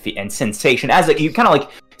sensation, as you kind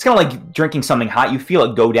of it's kind of like drinking something hot. You feel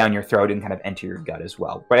it go down your throat and kind of enter your gut as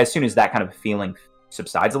well. But as soon as that kind of feeling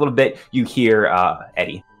subsides a little bit, you hear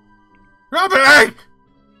Eddie. Robbie!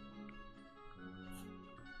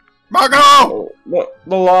 Margo! The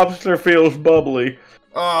lobster feels bubbly.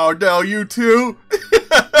 Oh no, you too?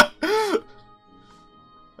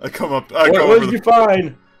 I come up. What did you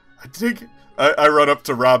find? I run up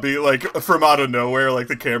to Robbie, from out of nowhere,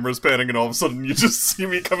 the camera's panning, and all of a sudden you just see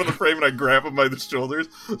me come in the frame, and I grab him by the shoulders.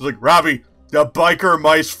 I was like, Robbie, the biker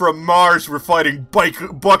mice from Mars were fighting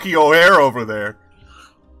Bucky O'Hare over there.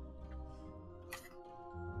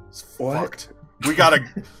 It's What? fucked.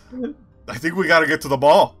 I think we gotta get to the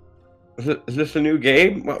mall. Is this a new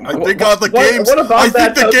game? I think the games. What about I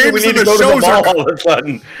think the games we need and to the go to the shows mall are. all of a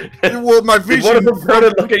sudden? Well, my What vision. if a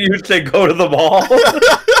to look at you and say, "Go to the mall"?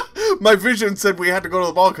 My vision said we had to go to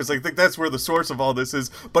the mall because I think that's where the source of all this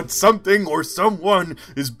is. But something or someone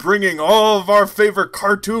is bringing all of our favorite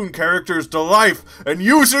cartoon characters to life and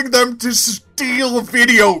using them to steal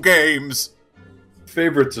video games.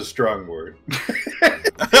 Favorite's a strong word.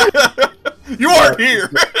 You aren't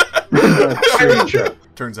here. Stranger.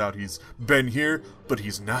 Turns out he's been here, but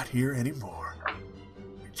he's not here anymore.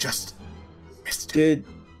 We just missed it. Did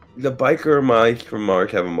the biker mice from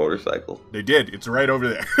Mars have a motorcycle? They did. It's right over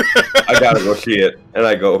there. I gotta go see it, and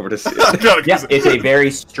I go over to see it. Yeah, it's a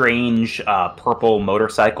very strange purple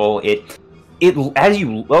motorcycle. It as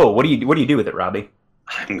you what do you do with it, Robbie?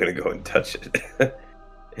 I'm gonna go and touch it,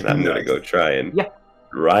 and I'm gonna go try and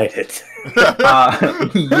ride it.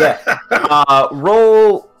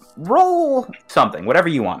 Roll something, whatever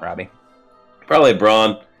you want, Robbie. Probably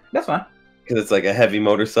brawn, That's fine. because it's like a heavy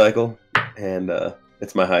motorcycle, and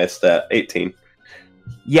it's my highest stat, 18.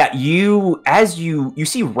 Yeah, you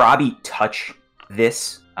see Robbie touch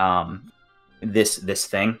this this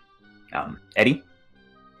thing, Eddie,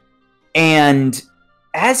 and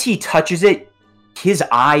as he touches it, his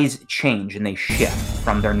eyes change and they shift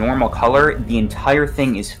from their normal color. The entire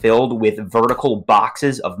thing is filled with vertical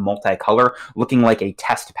boxes of multicolor, looking like a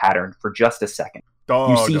test pattern for just a second.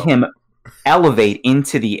 You see him elevate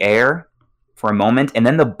into the air for a moment, and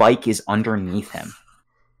then the bike is underneath him.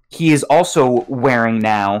 He is also wearing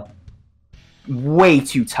now way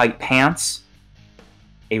too tight pants,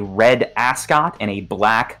 a red ascot, and a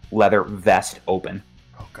black leather vest open.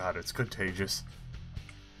 Oh god, it's contagious.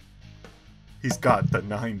 He's got the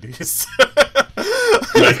 90s.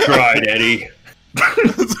 Nice ride, Eddie.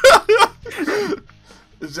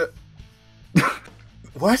 Is that...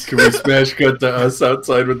 What? Can we smash cut to us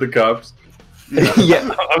outside with the cops? Yeah,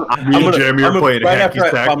 Me and Jamie are playing right hacky after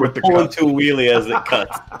sack with the pulling cops. to a wheelie as it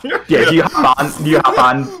cuts. yeah. Do you hop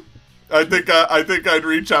on? I think I'd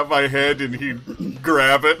reach out my hand and he'd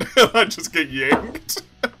grab it and I'd just get yanked.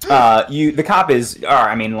 The cop is.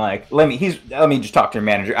 I mean, like, let me just talk to your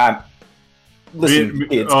manager. Listen,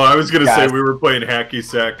 kids, I was gonna say guys. we were playing hacky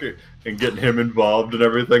sack and getting him involved and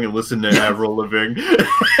everything, and listening to Avril Lavigne.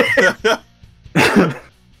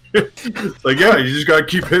 It's like, yeah, you just gotta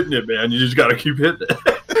keep hitting it, man. You just gotta keep hitting it.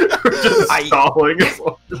 We're just stalling.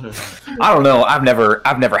 I don't know. I've never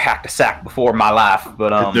hacked a sack before in my life,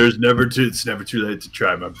 but it's never too late to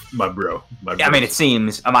try, my bro. I mean, it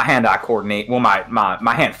seems my hand-eye coordinate. Well,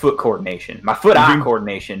 my hand-foot coordination, my foot-eye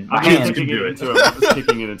coordination. My I'm hand. kicking it into him. I'm just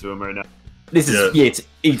kicking it into him right now. This is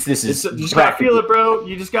this is. You just gotta feel it, bro.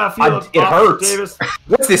 You just gotta feel it. It hurts. Davis.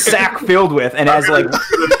 What's this sack filled with? And as like,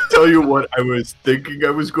 tell you what I was thinking I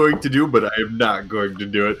was going to do, but I am not going to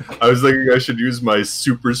do it. I was thinking I should use my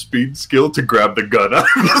super speed skill to grab the gun out.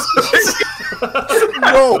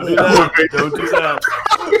 No, don't do that.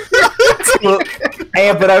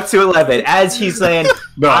 amp it up to 11. As he's saying,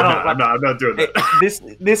 No, I'm not doing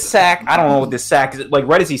that. This sack, I don't know what this sack is. Like,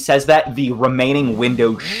 right as he says that, the remaining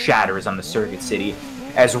window shatters on the Circuit City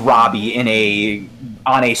as Robbie,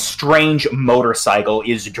 on a strange motorcycle,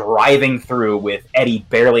 is driving through with Eddie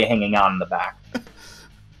barely hanging on in the back.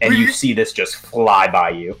 And you see this just fly by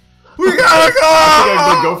you. We gotta go! I think I'm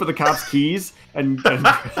gonna go for the cops' keys and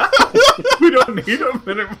We don't need them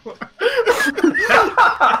anymore.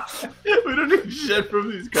 We don't need shit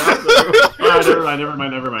from these cops. Never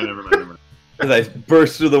mind. As I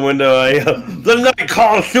burst through the window, I yell, "The night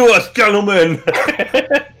calls to us, gentlemen!"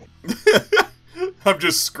 I'm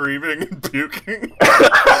just screaming and puking.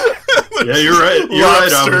 Yeah, you're right. You're right,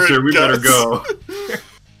 Lobster officer. and We better guts. go.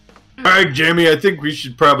 All right, Jamie. I think we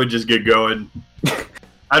should probably just get going.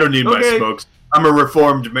 I don't need my Okay. smokes. I'm a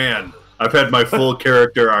reformed man. I've had my full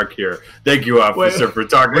character arc here. Thank you, officer, for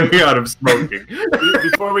talking me out of smoking.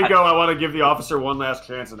 Before we go, I want to give the officer one last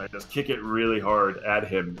chance, and I just kick it really hard at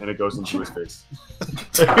him, and it goes into his face.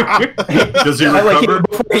 Does he I like recover?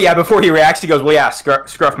 before he reacts, he goes, "Well, yeah, Scruff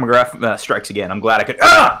McGruff strikes again. I'm glad I could."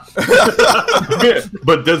 Ah!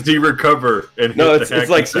 But does he recover? And No, hit it's the hacky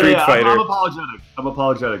like sack? Street Fighter. I'm apologetic. I'm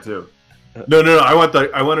apologetic too. No. I want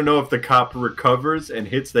to know if the cop recovers and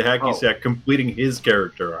hits the hacky sack, completing his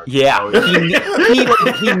character arc. Yeah, Oh,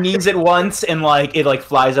 yeah. he knees it once, and it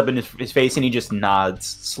flies up in his face, and he just nods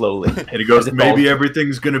slowly. And he goes, As it "Maybe falls.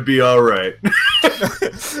 everything's gonna be all right."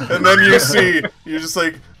 And then you're just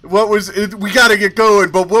like, what was it? We gotta get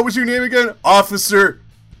going, but what was your name again? Officer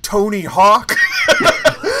Tony Hawk?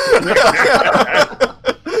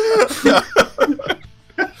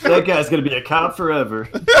 That guy's gonna be a cop forever.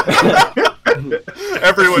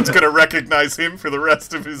 Everyone's gonna recognize him for the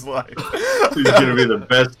rest of his life. He's gonna be the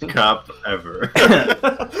best cop ever.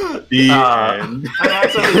 The end.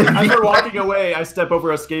 As we're walking away, I step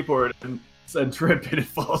over a skateboard and trip, and it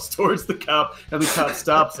falls towards the cop, and the cop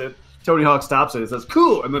stops it. Tony Hawk stops it. It says,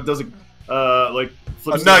 "Cool," and then does A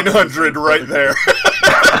flips 900 right there.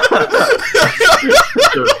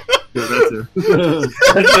 Yeah, that's it.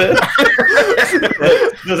 That's it.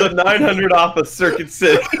 There's a 900 off of Circuit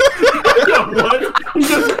City Yeah, what? He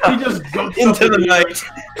just jumps into up the in night.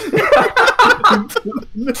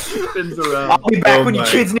 spins around. I'll be back Oh when you my.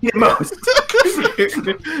 kids need it most.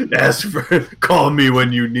 Call me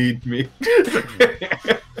when you need me.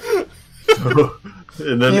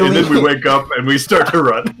 And then we wake up and we start to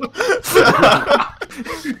run.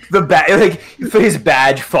 His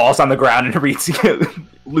badge falls on the ground and it reads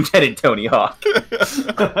Lieutenant Tony Hawk.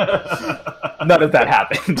 None of that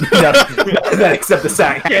happened. None of that except the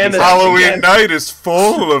sack. Halloween night is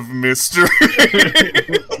full of mystery.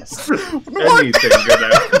 Anything could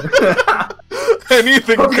happen.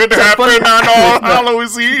 Anything could happen on All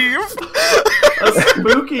Hallows Eve. A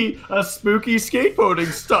spooky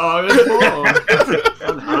skateboarding star is born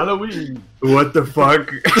on Halloween. What the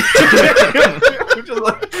fuck?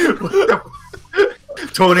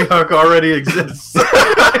 Tony Hawk already exists.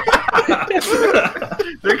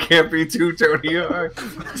 There can't be two Tony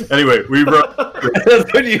Hawks. Anyway, we wrote.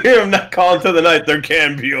 That's when you hear him not calling to the night. There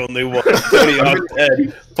can be only one. Tony Hawk's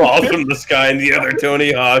head falls from the sky, and the other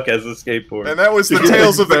Tony Hawk has a skateboard. And that was the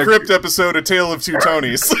Tales of the Crypt episode, A Tale of Two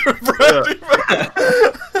Tonys.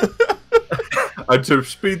 To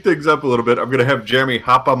speed things up a little bit, I'm going to have Jeremy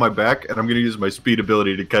hop on my back, and I'm going to use my speed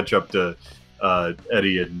ability to catch up to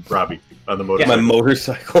Eddie and Robbie on the motorcycle. My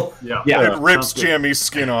motorcycle. Yeah. It rips Jammy's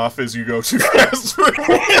skin off as you go too fast.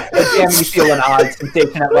 Jammy, you feel an odd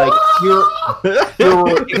sensation that like you're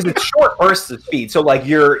because it's short bursts of speed. So like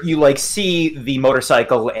you like see the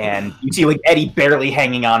motorcycle and you see like Eddie barely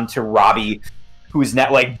hanging on to Robbie, who's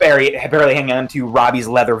now like barely hanging on to Robbie's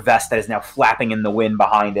leather vest that is now flapping in the wind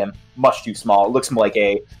behind him. Much too small. It looks like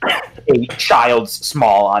a child's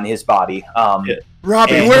small on his body.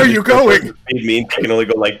 Robbie, where are you going? It means I can only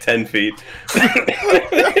go like 10 feet.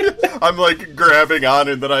 I'm like grabbing on,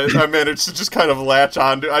 and then I managed to just kind of latch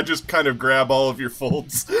on to. I just kind of grab all of your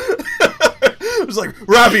folds. I was like,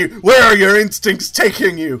 Robbie, where are your instincts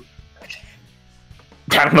taking you?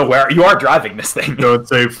 I don't know where you are driving this thing. Don't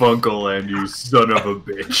say Funkoland, you son of a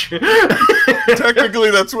bitch.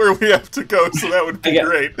 Technically, that's where we have to go, so that would be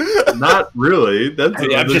great. Not really. That's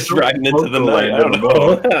I'm just driving into the night. Funkoland I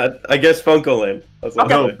don't know. I guess Funkoland.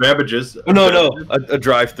 No, Babbage's. No, a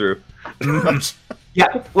drive-through. Yeah,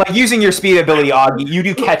 like using your speed ability, Augie, you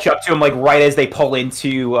do catch up to him like right as they pull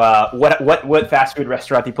into what fast food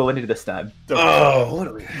restaurant they pull into this time? Oh, what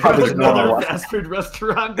are we? Probably Another one. fast food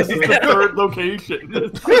restaurant. This is the third location.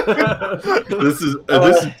 This is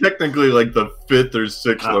technically like the 5th or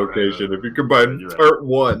 6th location if you combine part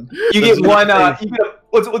 1. You get one.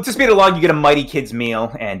 Let's just speed along. You get a Mighty Kids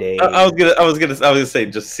meal and a. I was gonna say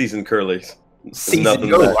just seasoned curlies. Seasoned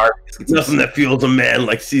Nothing that fuels a man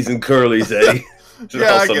like seasoned curlies, Eddie.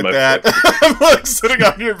 Yeah, I get that. I'm like sitting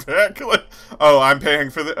on your back, like, oh, I'm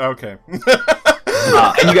paying for the. Okay.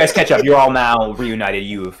 And you guys catch up. You're all now reunited.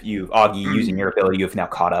 You've Augie using your ability. You've now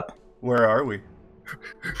caught up. Where are we?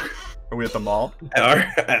 Are we at the mall?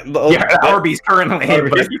 Yeah, Arby's currently.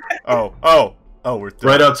 Oh, we're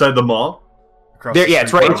right outside the mall. There, yeah,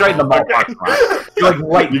 it's right in the mall parking lot. You're like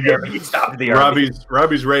right there, but you stopped at the Arby's.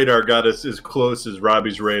 Robbie's radar got us as close as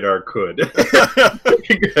Robbie's radar could.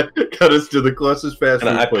 Got us to the closest fast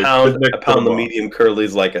food place. I pound the medium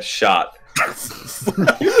curlies like a shot.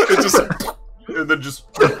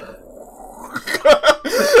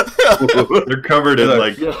 They're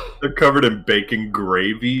covered in bacon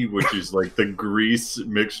gravy, which is like the grease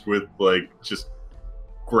mixed with like just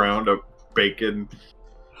ground up bacon.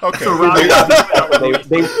 Okay. So Robbie,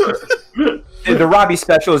 the Robbie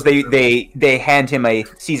special is they hand him a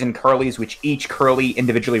seasoned curlies, which each curly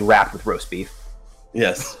individually wrapped with roast beef.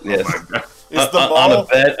 Yes. On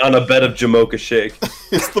a bed of Jamocha shake.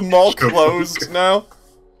 Is the mall closed now?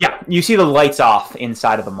 Yeah, you see the lights off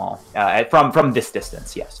inside of the mall from this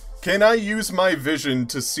distance. Yes. Can I use my vision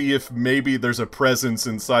to see if maybe there's a presence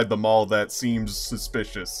inside the mall that seems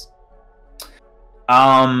suspicious?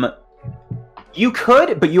 You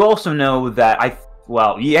could, but you also know that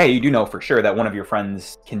you do know for sure that one of your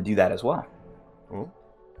friends can do that as well. Oh,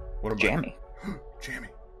 what about Jammy? Jammy.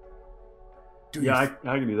 I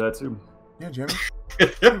can do that too. Yeah, Jammy.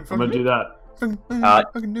 I'm gonna do that. I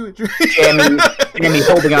can do it. Jammy's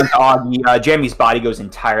holding on to Augie. Jammy's body goes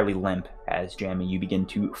entirely limp as Jammy, you begin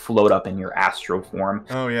to float up in your astro form.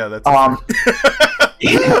 Oh yeah, that's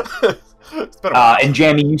and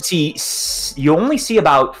Jammy, you only see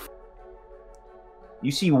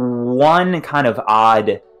one kind of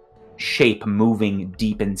odd shape moving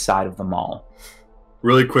deep inside of the mall.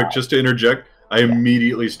 Really quick, just to interject, I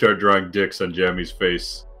immediately start drawing dicks on Jammy's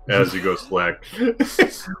face as he goes slack.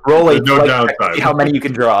 Roll a no downtime. See how many you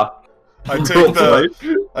can draw. I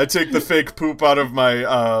take the fake poop out of my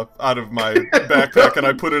backpack and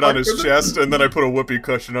I put it on his chest, and then I put a whoopee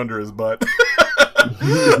cushion under his butt.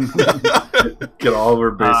 Get all of our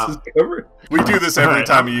bases covered. We do this every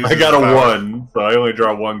time he uses. I got a 1, so I only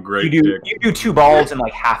draw 1 great dick. You do 2 balls and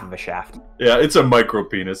like half of a shaft. Yeah, it's a micro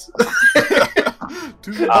penis.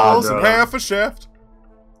 2 balls and half a shaft.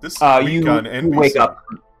 This week on NBC.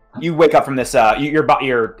 You wake up from this.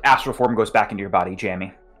 Your astral form goes back into your body,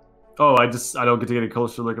 Jammy. Oh, I don't get to get a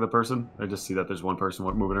closer look at the person. I just see that there's one person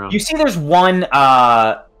moving around. You see, there's one.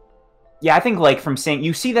 Yeah, I think like from saying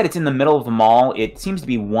you see that it's in the middle of the mall. It seems to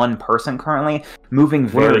be one person currently moving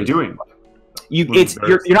very. What are they doing?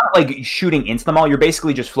 You're not like shooting into the mall. You're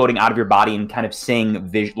basically just floating out of your body and kind of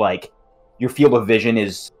seeing like your field of vision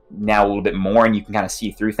is now a little bit more, and you can kind of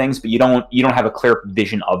see through things, but you don't have a clear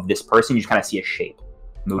vision of this person. You just kind of see a shape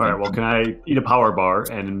moving. All right. Well, can I eat a power bar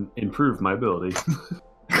and improve my ability?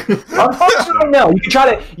 Unfortunately, no.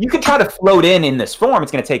 You could try to float in this form.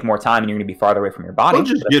 It's going to take more time, and you're going to be farther away from your body. We'll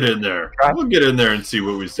just get in there. We'll get in there and see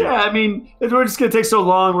what we see. Yeah, I mean, if we're just going to take so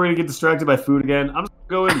long, we're going to get distracted by food again. I'm just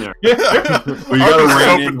going to go in there. Yeah. We gotta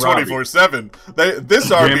rein in open Robbie. 24/7.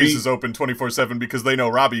 This Arby's Jamie- is open 24/7 because they know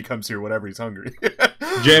Robbie comes here whenever he's hungry.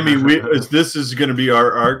 Jamie, this is going to be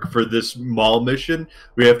our arc for this mall mission.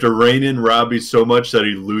 We have to rein in Robbie so much that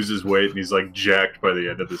he loses weight and he's like jacked by the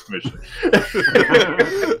end of this mission.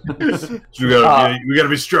 So we gotta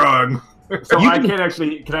be strong. So I can't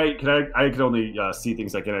actually. I can only see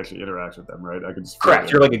things. I can't actually interact with them, right? I can just.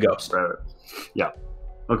 Correct. You're like a ghost. Right. Yeah.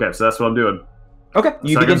 Okay, so that's what I'm doing. Okay.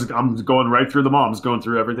 I'm going right through the mall. I'm just going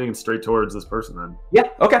through everything and straight towards this person. Then. Yeah.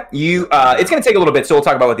 Okay. It's going to take a little bit, so we'll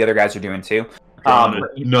talk about what the other guys are doing too.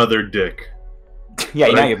 Another dick. Yeah.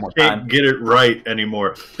 But Now I you have more can't time. get it right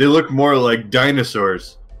anymore. They look more like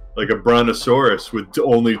dinosaurs, like a brontosaurus with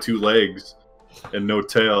only 2 legs and no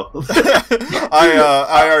tail.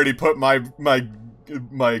 I already put my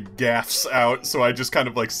gaffs out, so I just kind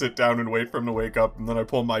of like sit down and wait for him to wake up, and then I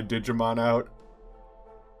pull my Digimon out.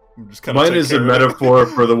 I'm just kind of Mine is a metaphor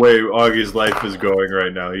for the way Augie's life is going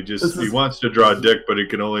right now. He wants to draw a dick, but he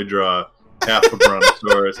can only draw half a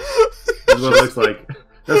brontosaurus. That's what it looks like.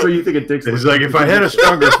 That's what you think a dick's. He's like, if I had a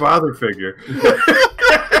stronger father figure,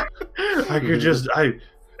 I could just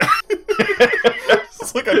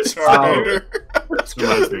It's like a Charmander. That's what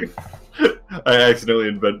I think. I accidentally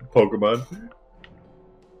invented Pokemon.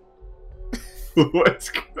 What's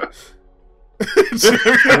going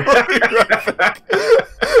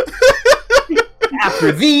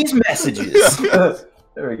After these messages.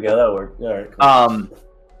 There we go. That worked. All right. Cool.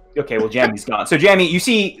 Okay, well, Jamie's gone. So, Jamie, you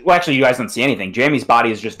see... Well, actually, you guys don't see anything. Jamie's body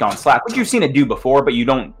has just gone slack, which you've seen it do before, but you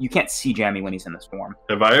can't see Jamie when he's in this form.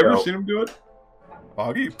 Have I ever seen him do it?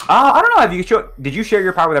 Augie? I don't know. Did you share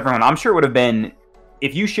your power with everyone? I'm sure it would have been...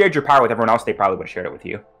 If you shared your power with everyone else, they probably would have shared it with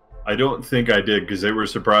you. I don't think I did, because they were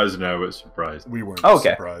surprised and I was surprised. We weren't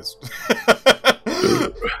Okay. surprised.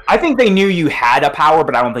 I think they knew you had a power,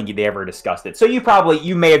 but I don't think they ever discussed it. So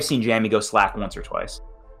you may have seen Jamie go slack once or twice.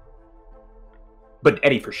 But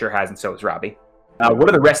Eddie for sure has, and so has Robbie. What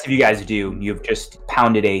do the rest of you guys do? You've just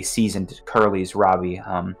pounded a seasoned Curly's, Robbie.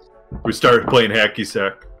 We started playing hacky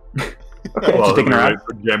sack. Okay, just taking her out.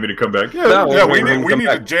 For Jamie to come back. Yeah, we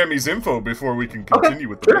need Jamie's info before we can continue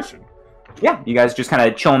with the mission. Yeah, you guys just kind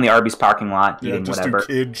of chill in the Arby's parking lot, eating just whatever. do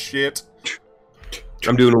kid shit.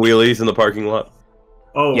 I'm doing wheelies in the parking lot.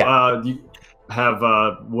 Oh, Yeah. You have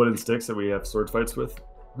wooden sticks that we have sword fights with?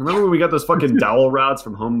 Remember when we got those fucking dowel rods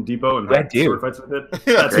from Home Depot and I had do. sword fights with it?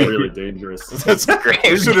 Yeah, That's great. really dangerous. That's great.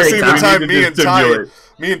 It was Should a have great seen time. the time We need to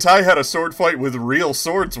me and Ty had a sword fight with real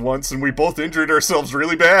swords once, and we both injured ourselves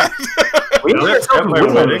really bad. We Yeah, need that's to at my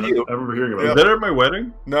tell wedding. you. I remember hearing about Was it. that at my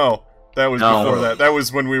wedding? No, that was No. before that. That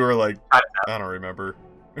was when we were like, I don't remember.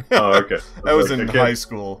 Oh, okay. That was like, in okay. high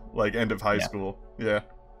school, like end of high Yeah. school. Yeah.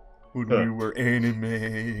 When Huh. we were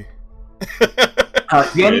anime.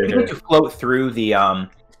 You need to float through the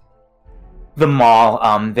mall.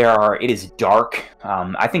 It is dark.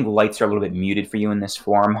 I think lights are a little bit muted for you in this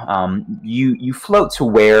form. You float through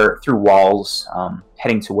walls,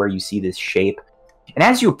 heading to where you see this shape. And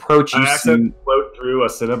as you approach, you I see accidentally float through a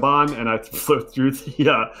Cinnabon, and I float through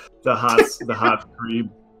the hot cream,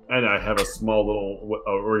 and I have a small little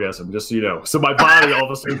orgasm, just so you know. So my body all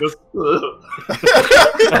of a sudden goes.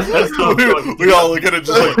 we all look at it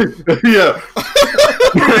just like, Yeah.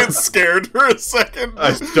 we get scared for a second.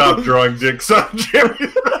 I stopped drawing dicks on Jamie.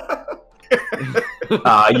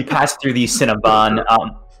 you pass through the Cinnabon.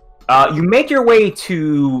 You make your way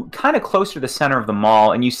to kind of close to the center of the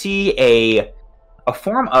mall, and you see a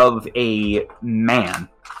form of a man.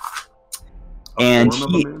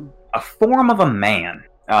 A form of a man.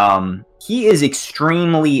 He is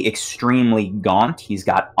extremely, extremely gaunt. He's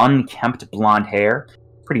got unkempt blonde hair,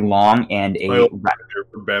 pretty long, and For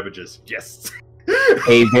Babbage's. Yes.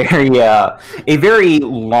 a very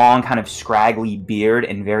long, kind of scraggly beard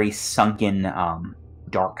and very sunken,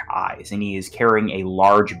 dark eyes. And he is carrying a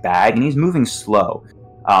large bag, and he's moving slow.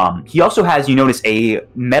 He also has, you notice, a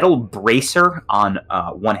metal bracer on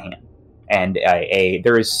one hand, and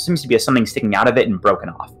seems to be something sticking out of it and broken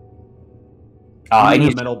off. And And a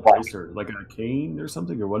he's metal bracer, like a cane or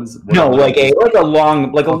something, or what is it? no, like a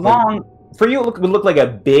long. For you, it would look like a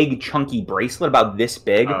big, chunky bracelet about this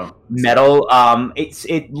big, metal.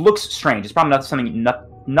 It looks strange. It's probably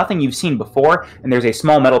nothing you've seen before. And there's a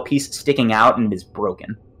small metal piece sticking out, and it is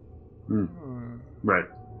broken. Right,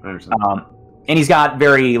 I understand. And he's got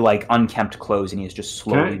very unkempt clothes, and he's just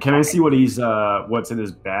slowly. Can I see what's in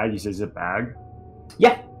his bag? You say it's a bag.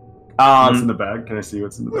 Yeah. What's in the bag? Can I see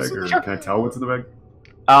what's in the bag, or sure. can I tell what's in the bag?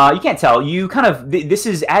 You can't tell. You kind of this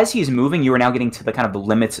is as he's moving. You are now getting to the kind of the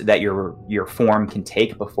limits that your form can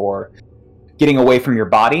take before getting away from your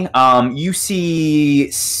body. You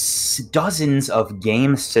see dozens of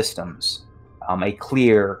game systems. A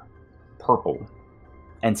clear purple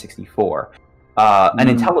N64, an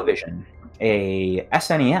Intellivision, a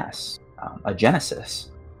SNES, a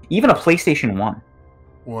Genesis, even a PlayStation 1.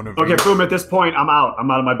 Okay, boom. At this point, I'm out. I'm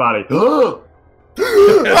out of my body. We're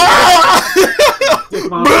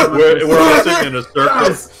all sitting in a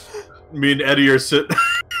circle. Me and Eddie are sitting.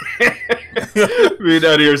 Me and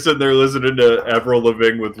Eddie are sitting there listening to Avril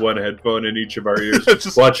Lavigne with one headphone in each of our ears,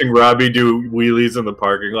 just watching Robbie do wheelies in the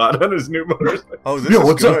parking lot on his new motorcycle. Oh, this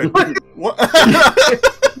is good. What?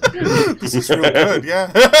 This is real good.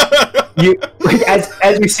 Yeah.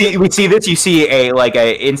 As we see this, you see a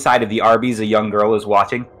inside of the Arby's. A young girl is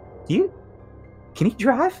watching. Can he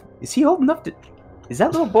drive? Is he old enough to? Is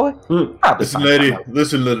that little boy? Listen, lady.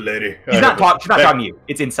 Listen, little lady. She's not talking to you.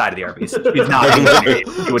 It's inside of the Arby's. She's not.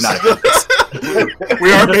 She would not have done this.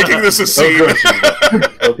 We are making this a scene.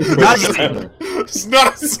 It's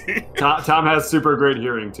not a scene. Tom has super great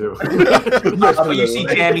hearing too. You see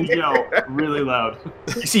Jamie yell really loud.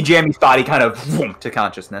 You see Jamie's body kind of boom to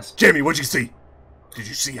consciousness. Jamie, what'd you see? Did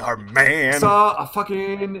you see our man? I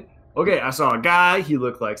saw a guy. He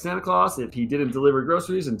looked like Santa Claus if he didn't deliver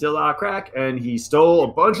groceries and deal out crack, and he stole a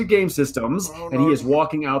bunch of game systems, and he is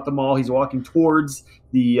walking out the mall. He's walking towards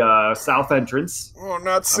the south entrance. Oh,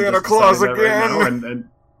 not Santa Claus again. Right and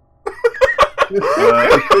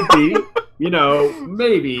it could be,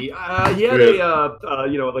 maybe. He had a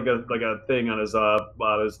thing on his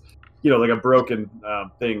like a broken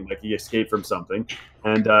thing, like he escaped from something,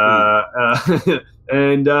 and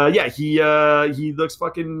he looks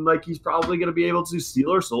fucking like he's probably gonna be able to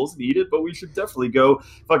steal our souls and eat it. But we should definitely go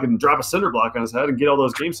fucking drop a cinder block on his head and get all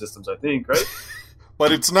those game systems. I think, right?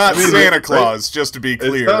 But it's not Santa Claus, just to be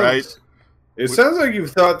clear, right? It sounds like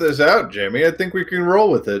you've thought this out, Jamie. I think we can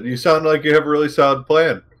roll with it. You sound like you have a really solid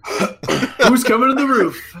plan. Who's coming to the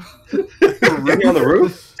roof? Really on the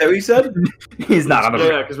roof? Is that what you said? He's not on the roof.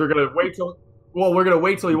 Yeah, because we're gonna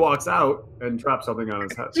wait till he walks out and drop something on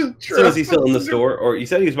his head. So is he still in the store? Or you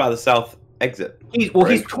said he was by the south exit? He's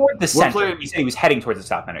toward the center. He said he was heading towards the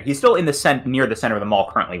south center. He's still in the near the center of the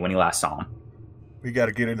mall currently when you last saw him. We got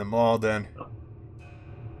to get in the mall then.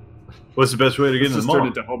 What's the best way to get in the mall? Turned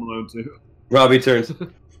into Home Alone 2. Robbie turns.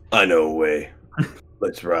 I know a way.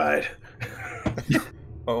 Let's ride.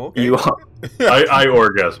 Oh, okay. You are. I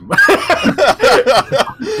orgasm.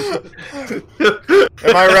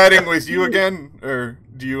 Am I riding with you again, or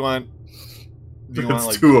do you want? It's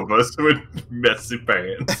like two of us with messy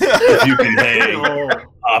pants. If you can hang,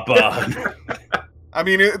 hop on. I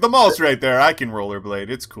mean, the mall's right there. I can rollerblade.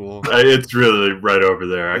 It's cool. It's really right over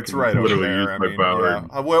there. It's right over there. Use my power.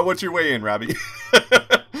 Yeah. Well, what's your way in, Robbie?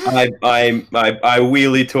 I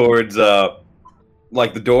wheelie towards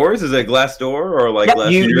like the doors. Is it a glass door or like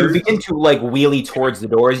glass? You begin to like wheelie towards the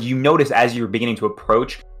doors. You notice as you're beginning to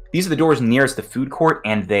approach, these are the doors nearest the food court,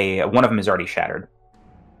 and one of them is already shattered.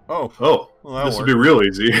 Oh, well, this would be real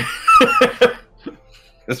easy.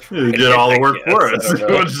 You did all the work for us.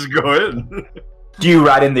 We'll just go in. Do you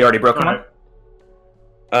ride in the already broken one?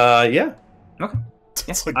 Yeah. Okay.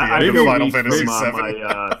 It's like the end of Final Fantasy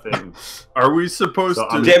thing. Are we supposed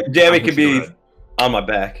to? Jamie could be on my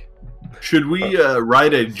back. Should we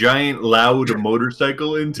ride a giant, loud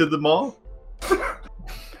motorcycle into the mall?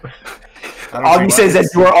 Augie says that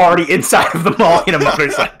you are already inside of the mall in a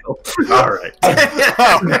motorcycle. All right.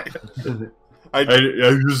 I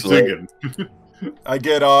was thinking. I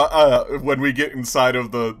get when we get inside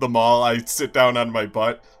of the mall, I sit down on my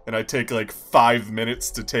butt and I take like 5 minutes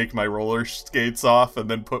to take my roller skates off and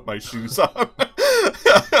then put my shoes on.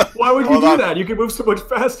 Why would you do that? You can move so much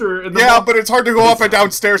faster in the mall. But it's hard to go up and down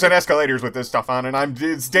stairs and escalators with this stuff on, and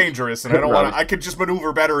it's dangerous, and I don't want to. I could just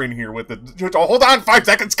maneuver better in here with it. Oh, hold on, 5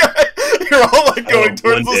 seconds, guys. You're all like going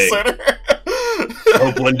towards the center. I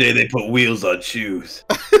hope one day they put wheels on shoes.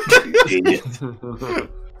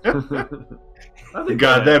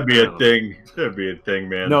 God, that'd be a thing. That'd be a thing,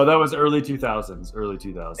 man. No, that was early 2000s. Early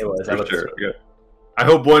 2000s. It was, for sure. Yeah. I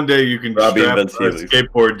hope one day you can Robbie strap a invents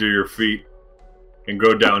skateboard to your feet and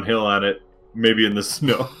go downhill on it, maybe in the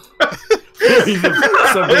snow.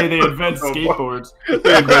 Someday they invent skateboards.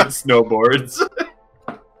 They invent snowboards,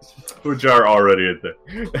 which are already a thing.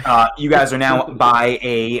 You guys are now by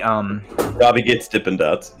a Robbie gets Dippin'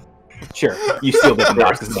 Dots. Sure, you steal Dippin'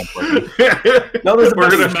 Dots because it's important. No, We're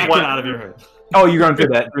gonna smack it out of your head. Oh, you're going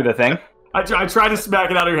through the thing? I try to smack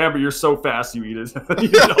it out of your hand, but you're so fast you eat it.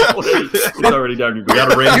 It's already down your You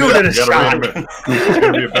gotta rein You him in. did a You gotta rein shot. him in. He's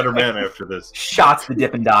gonna be a better man after this. Shots the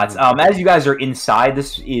Dippin' Dots. As you guys are inside,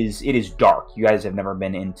 it is dark. You guys have never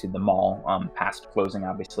been into the mall past closing,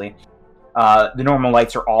 obviously. The normal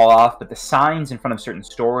lights are all off, but the signs in front of certain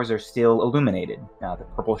stores are still illuminated. The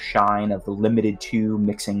purple shine of the limited 2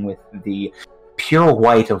 mixing with the pure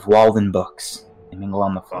white of Walden books. They mingle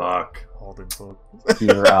on the floor. Fuck. Walden book.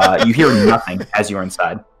 You hear nothing as you're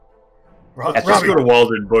inside. Let's just go to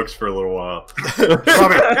Walden Books for a little while.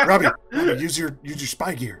 Robbie, use your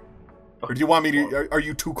spy gear. Or do you want me to? Are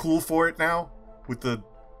you too cool for it now? With the,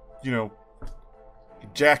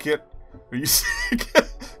 jacket? Are you sick?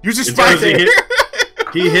 Use your spy gear.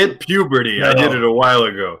 He hit puberty. No. I did it a while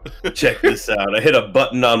ago. Check this out. I hit a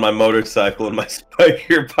button on my motorcycle and my spy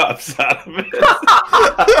gear pops out of it.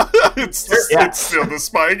 It's still the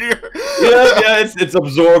spy gear. Yeah, it's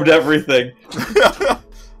absorbed everything.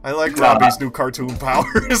 I like Robbie's new cartoon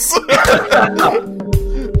powers.